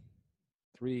 takeaways,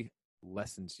 3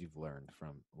 lessons you've learned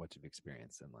from what you've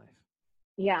experienced in life.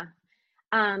 Yeah.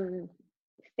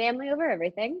 Family over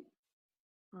everything.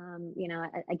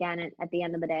 Again, at the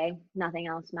end of the day, nothing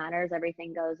else matters.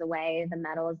 Everything goes away. The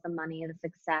medals, the money, the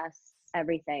success,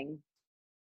 everything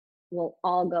will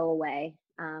all go away.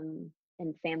 And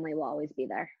family will always be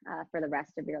there for the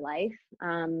rest of your life.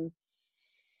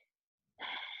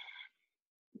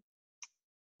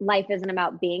 Life isn't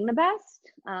about being the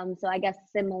best. So I guess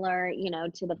similar,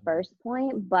 to the first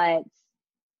point, but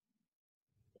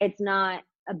it's not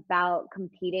about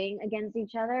competing against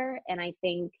each other. And I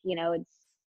think, it's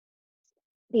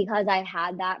because I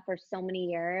had that for so many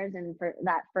years, and for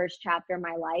that first chapter of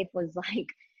my life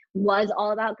was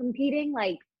all about competing.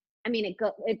 Like, I mean,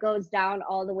 it goes down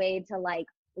all the way to like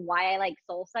why I like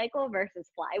SoulCycle versus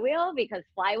Flywheel, because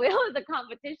Flywheel is a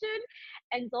competition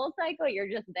and SoulCycle, you're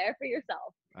just there for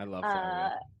yourself. I love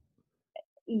Flywheel.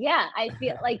 Yeah, I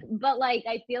feel like,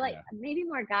 maybe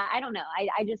more guy. I don't know.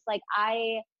 I just like,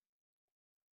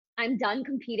 I'm done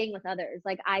competing with others.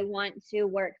 Like, I want to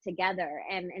work together,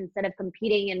 and instead of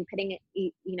competing and pitting,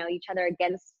 each other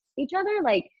against each other,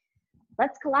 like,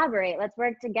 let's collaborate, let's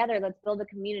work together, let's build a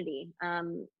community.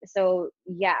 So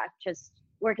yeah, just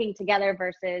working together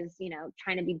versus,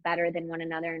 trying to be better than one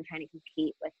another and trying to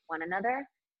compete with one another.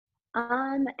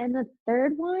 And the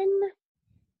third one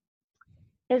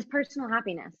is personal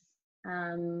happiness.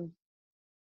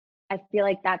 I feel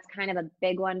like that's kind of a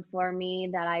big one for me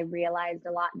that I realized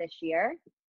a lot this year,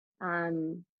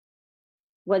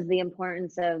 was the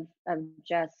importance of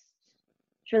just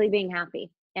truly being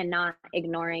happy and not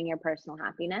ignoring your personal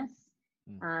happiness.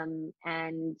 And,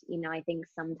 I think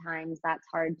sometimes that's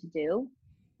hard to do.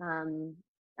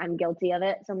 I'm guilty of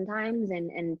it sometimes,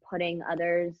 and putting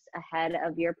others ahead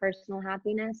of your personal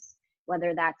happiness,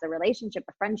 whether that's a relationship,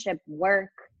 a friendship,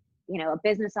 work, a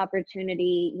business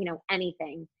opportunity,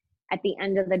 anything. At the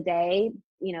end of the day,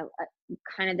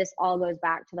 kind of this all goes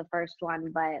back to the first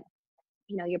one, but,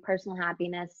 your personal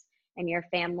happiness and your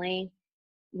family,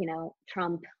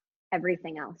 trump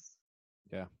everything else.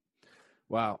 Yeah.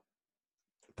 Wow.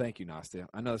 Thank you, Nastia.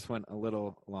 I know this went a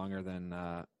little longer than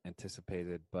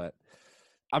anticipated, but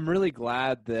I'm really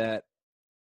glad that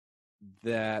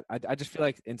I just feel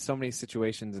like in so many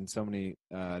situations and so many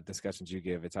discussions you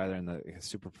give, it's either in the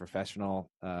super professional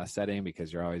setting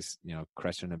because you're always,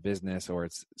 crushing a business, or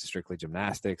it's strictly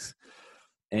gymnastics.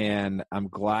 And I'm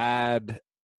glad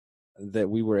that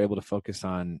we were able to focus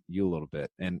on you a little bit.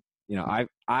 And,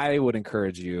 I would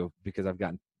encourage you, because I've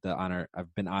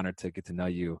been honored to get to know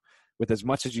you, with as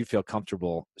much as you feel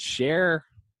comfortable, share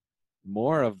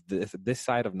more of this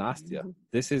side of Nastia. Mm-hmm.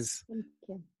 This is,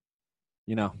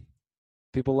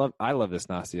 I love this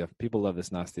Nastia. People love this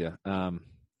Nastia.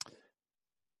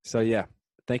 So yeah,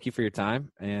 thank you for your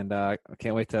time, and I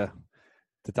can't wait to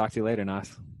talk to you later,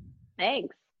 Nas.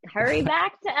 Thanks. Hurry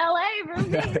back to LA,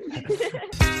 Ruby.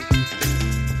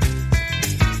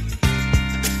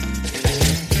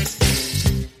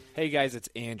 Hey guys, it's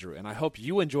Andrew, and I hope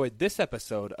you enjoyed this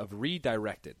episode of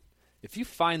Redirected. If you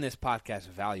find this podcast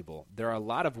valuable, there are a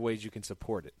lot of ways you can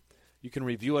support it. You can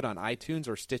review it on iTunes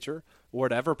or Stitcher, or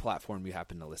whatever platform you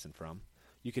happen to listen from.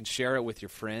 You can share it with your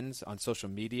friends on social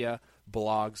media,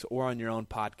 blogs, or on your own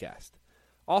podcast.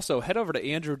 Also, head over to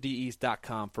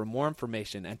andrewdeast.com for more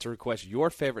information and to request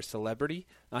your favorite celebrity,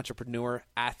 entrepreneur,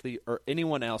 athlete, or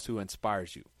anyone else who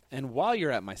inspires you. And while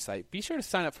you're at my site, be sure to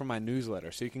sign up for my newsletter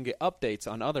so you can get updates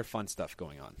on other fun stuff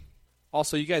going on.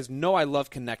 Also, you guys know I love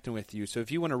connecting with you, so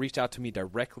if you want to reach out to me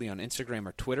directly on Instagram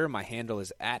or Twitter, my handle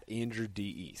is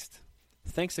 @AndrewDEast.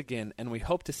 Thanks again, and we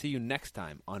hope to see you next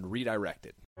time on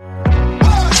Redirected.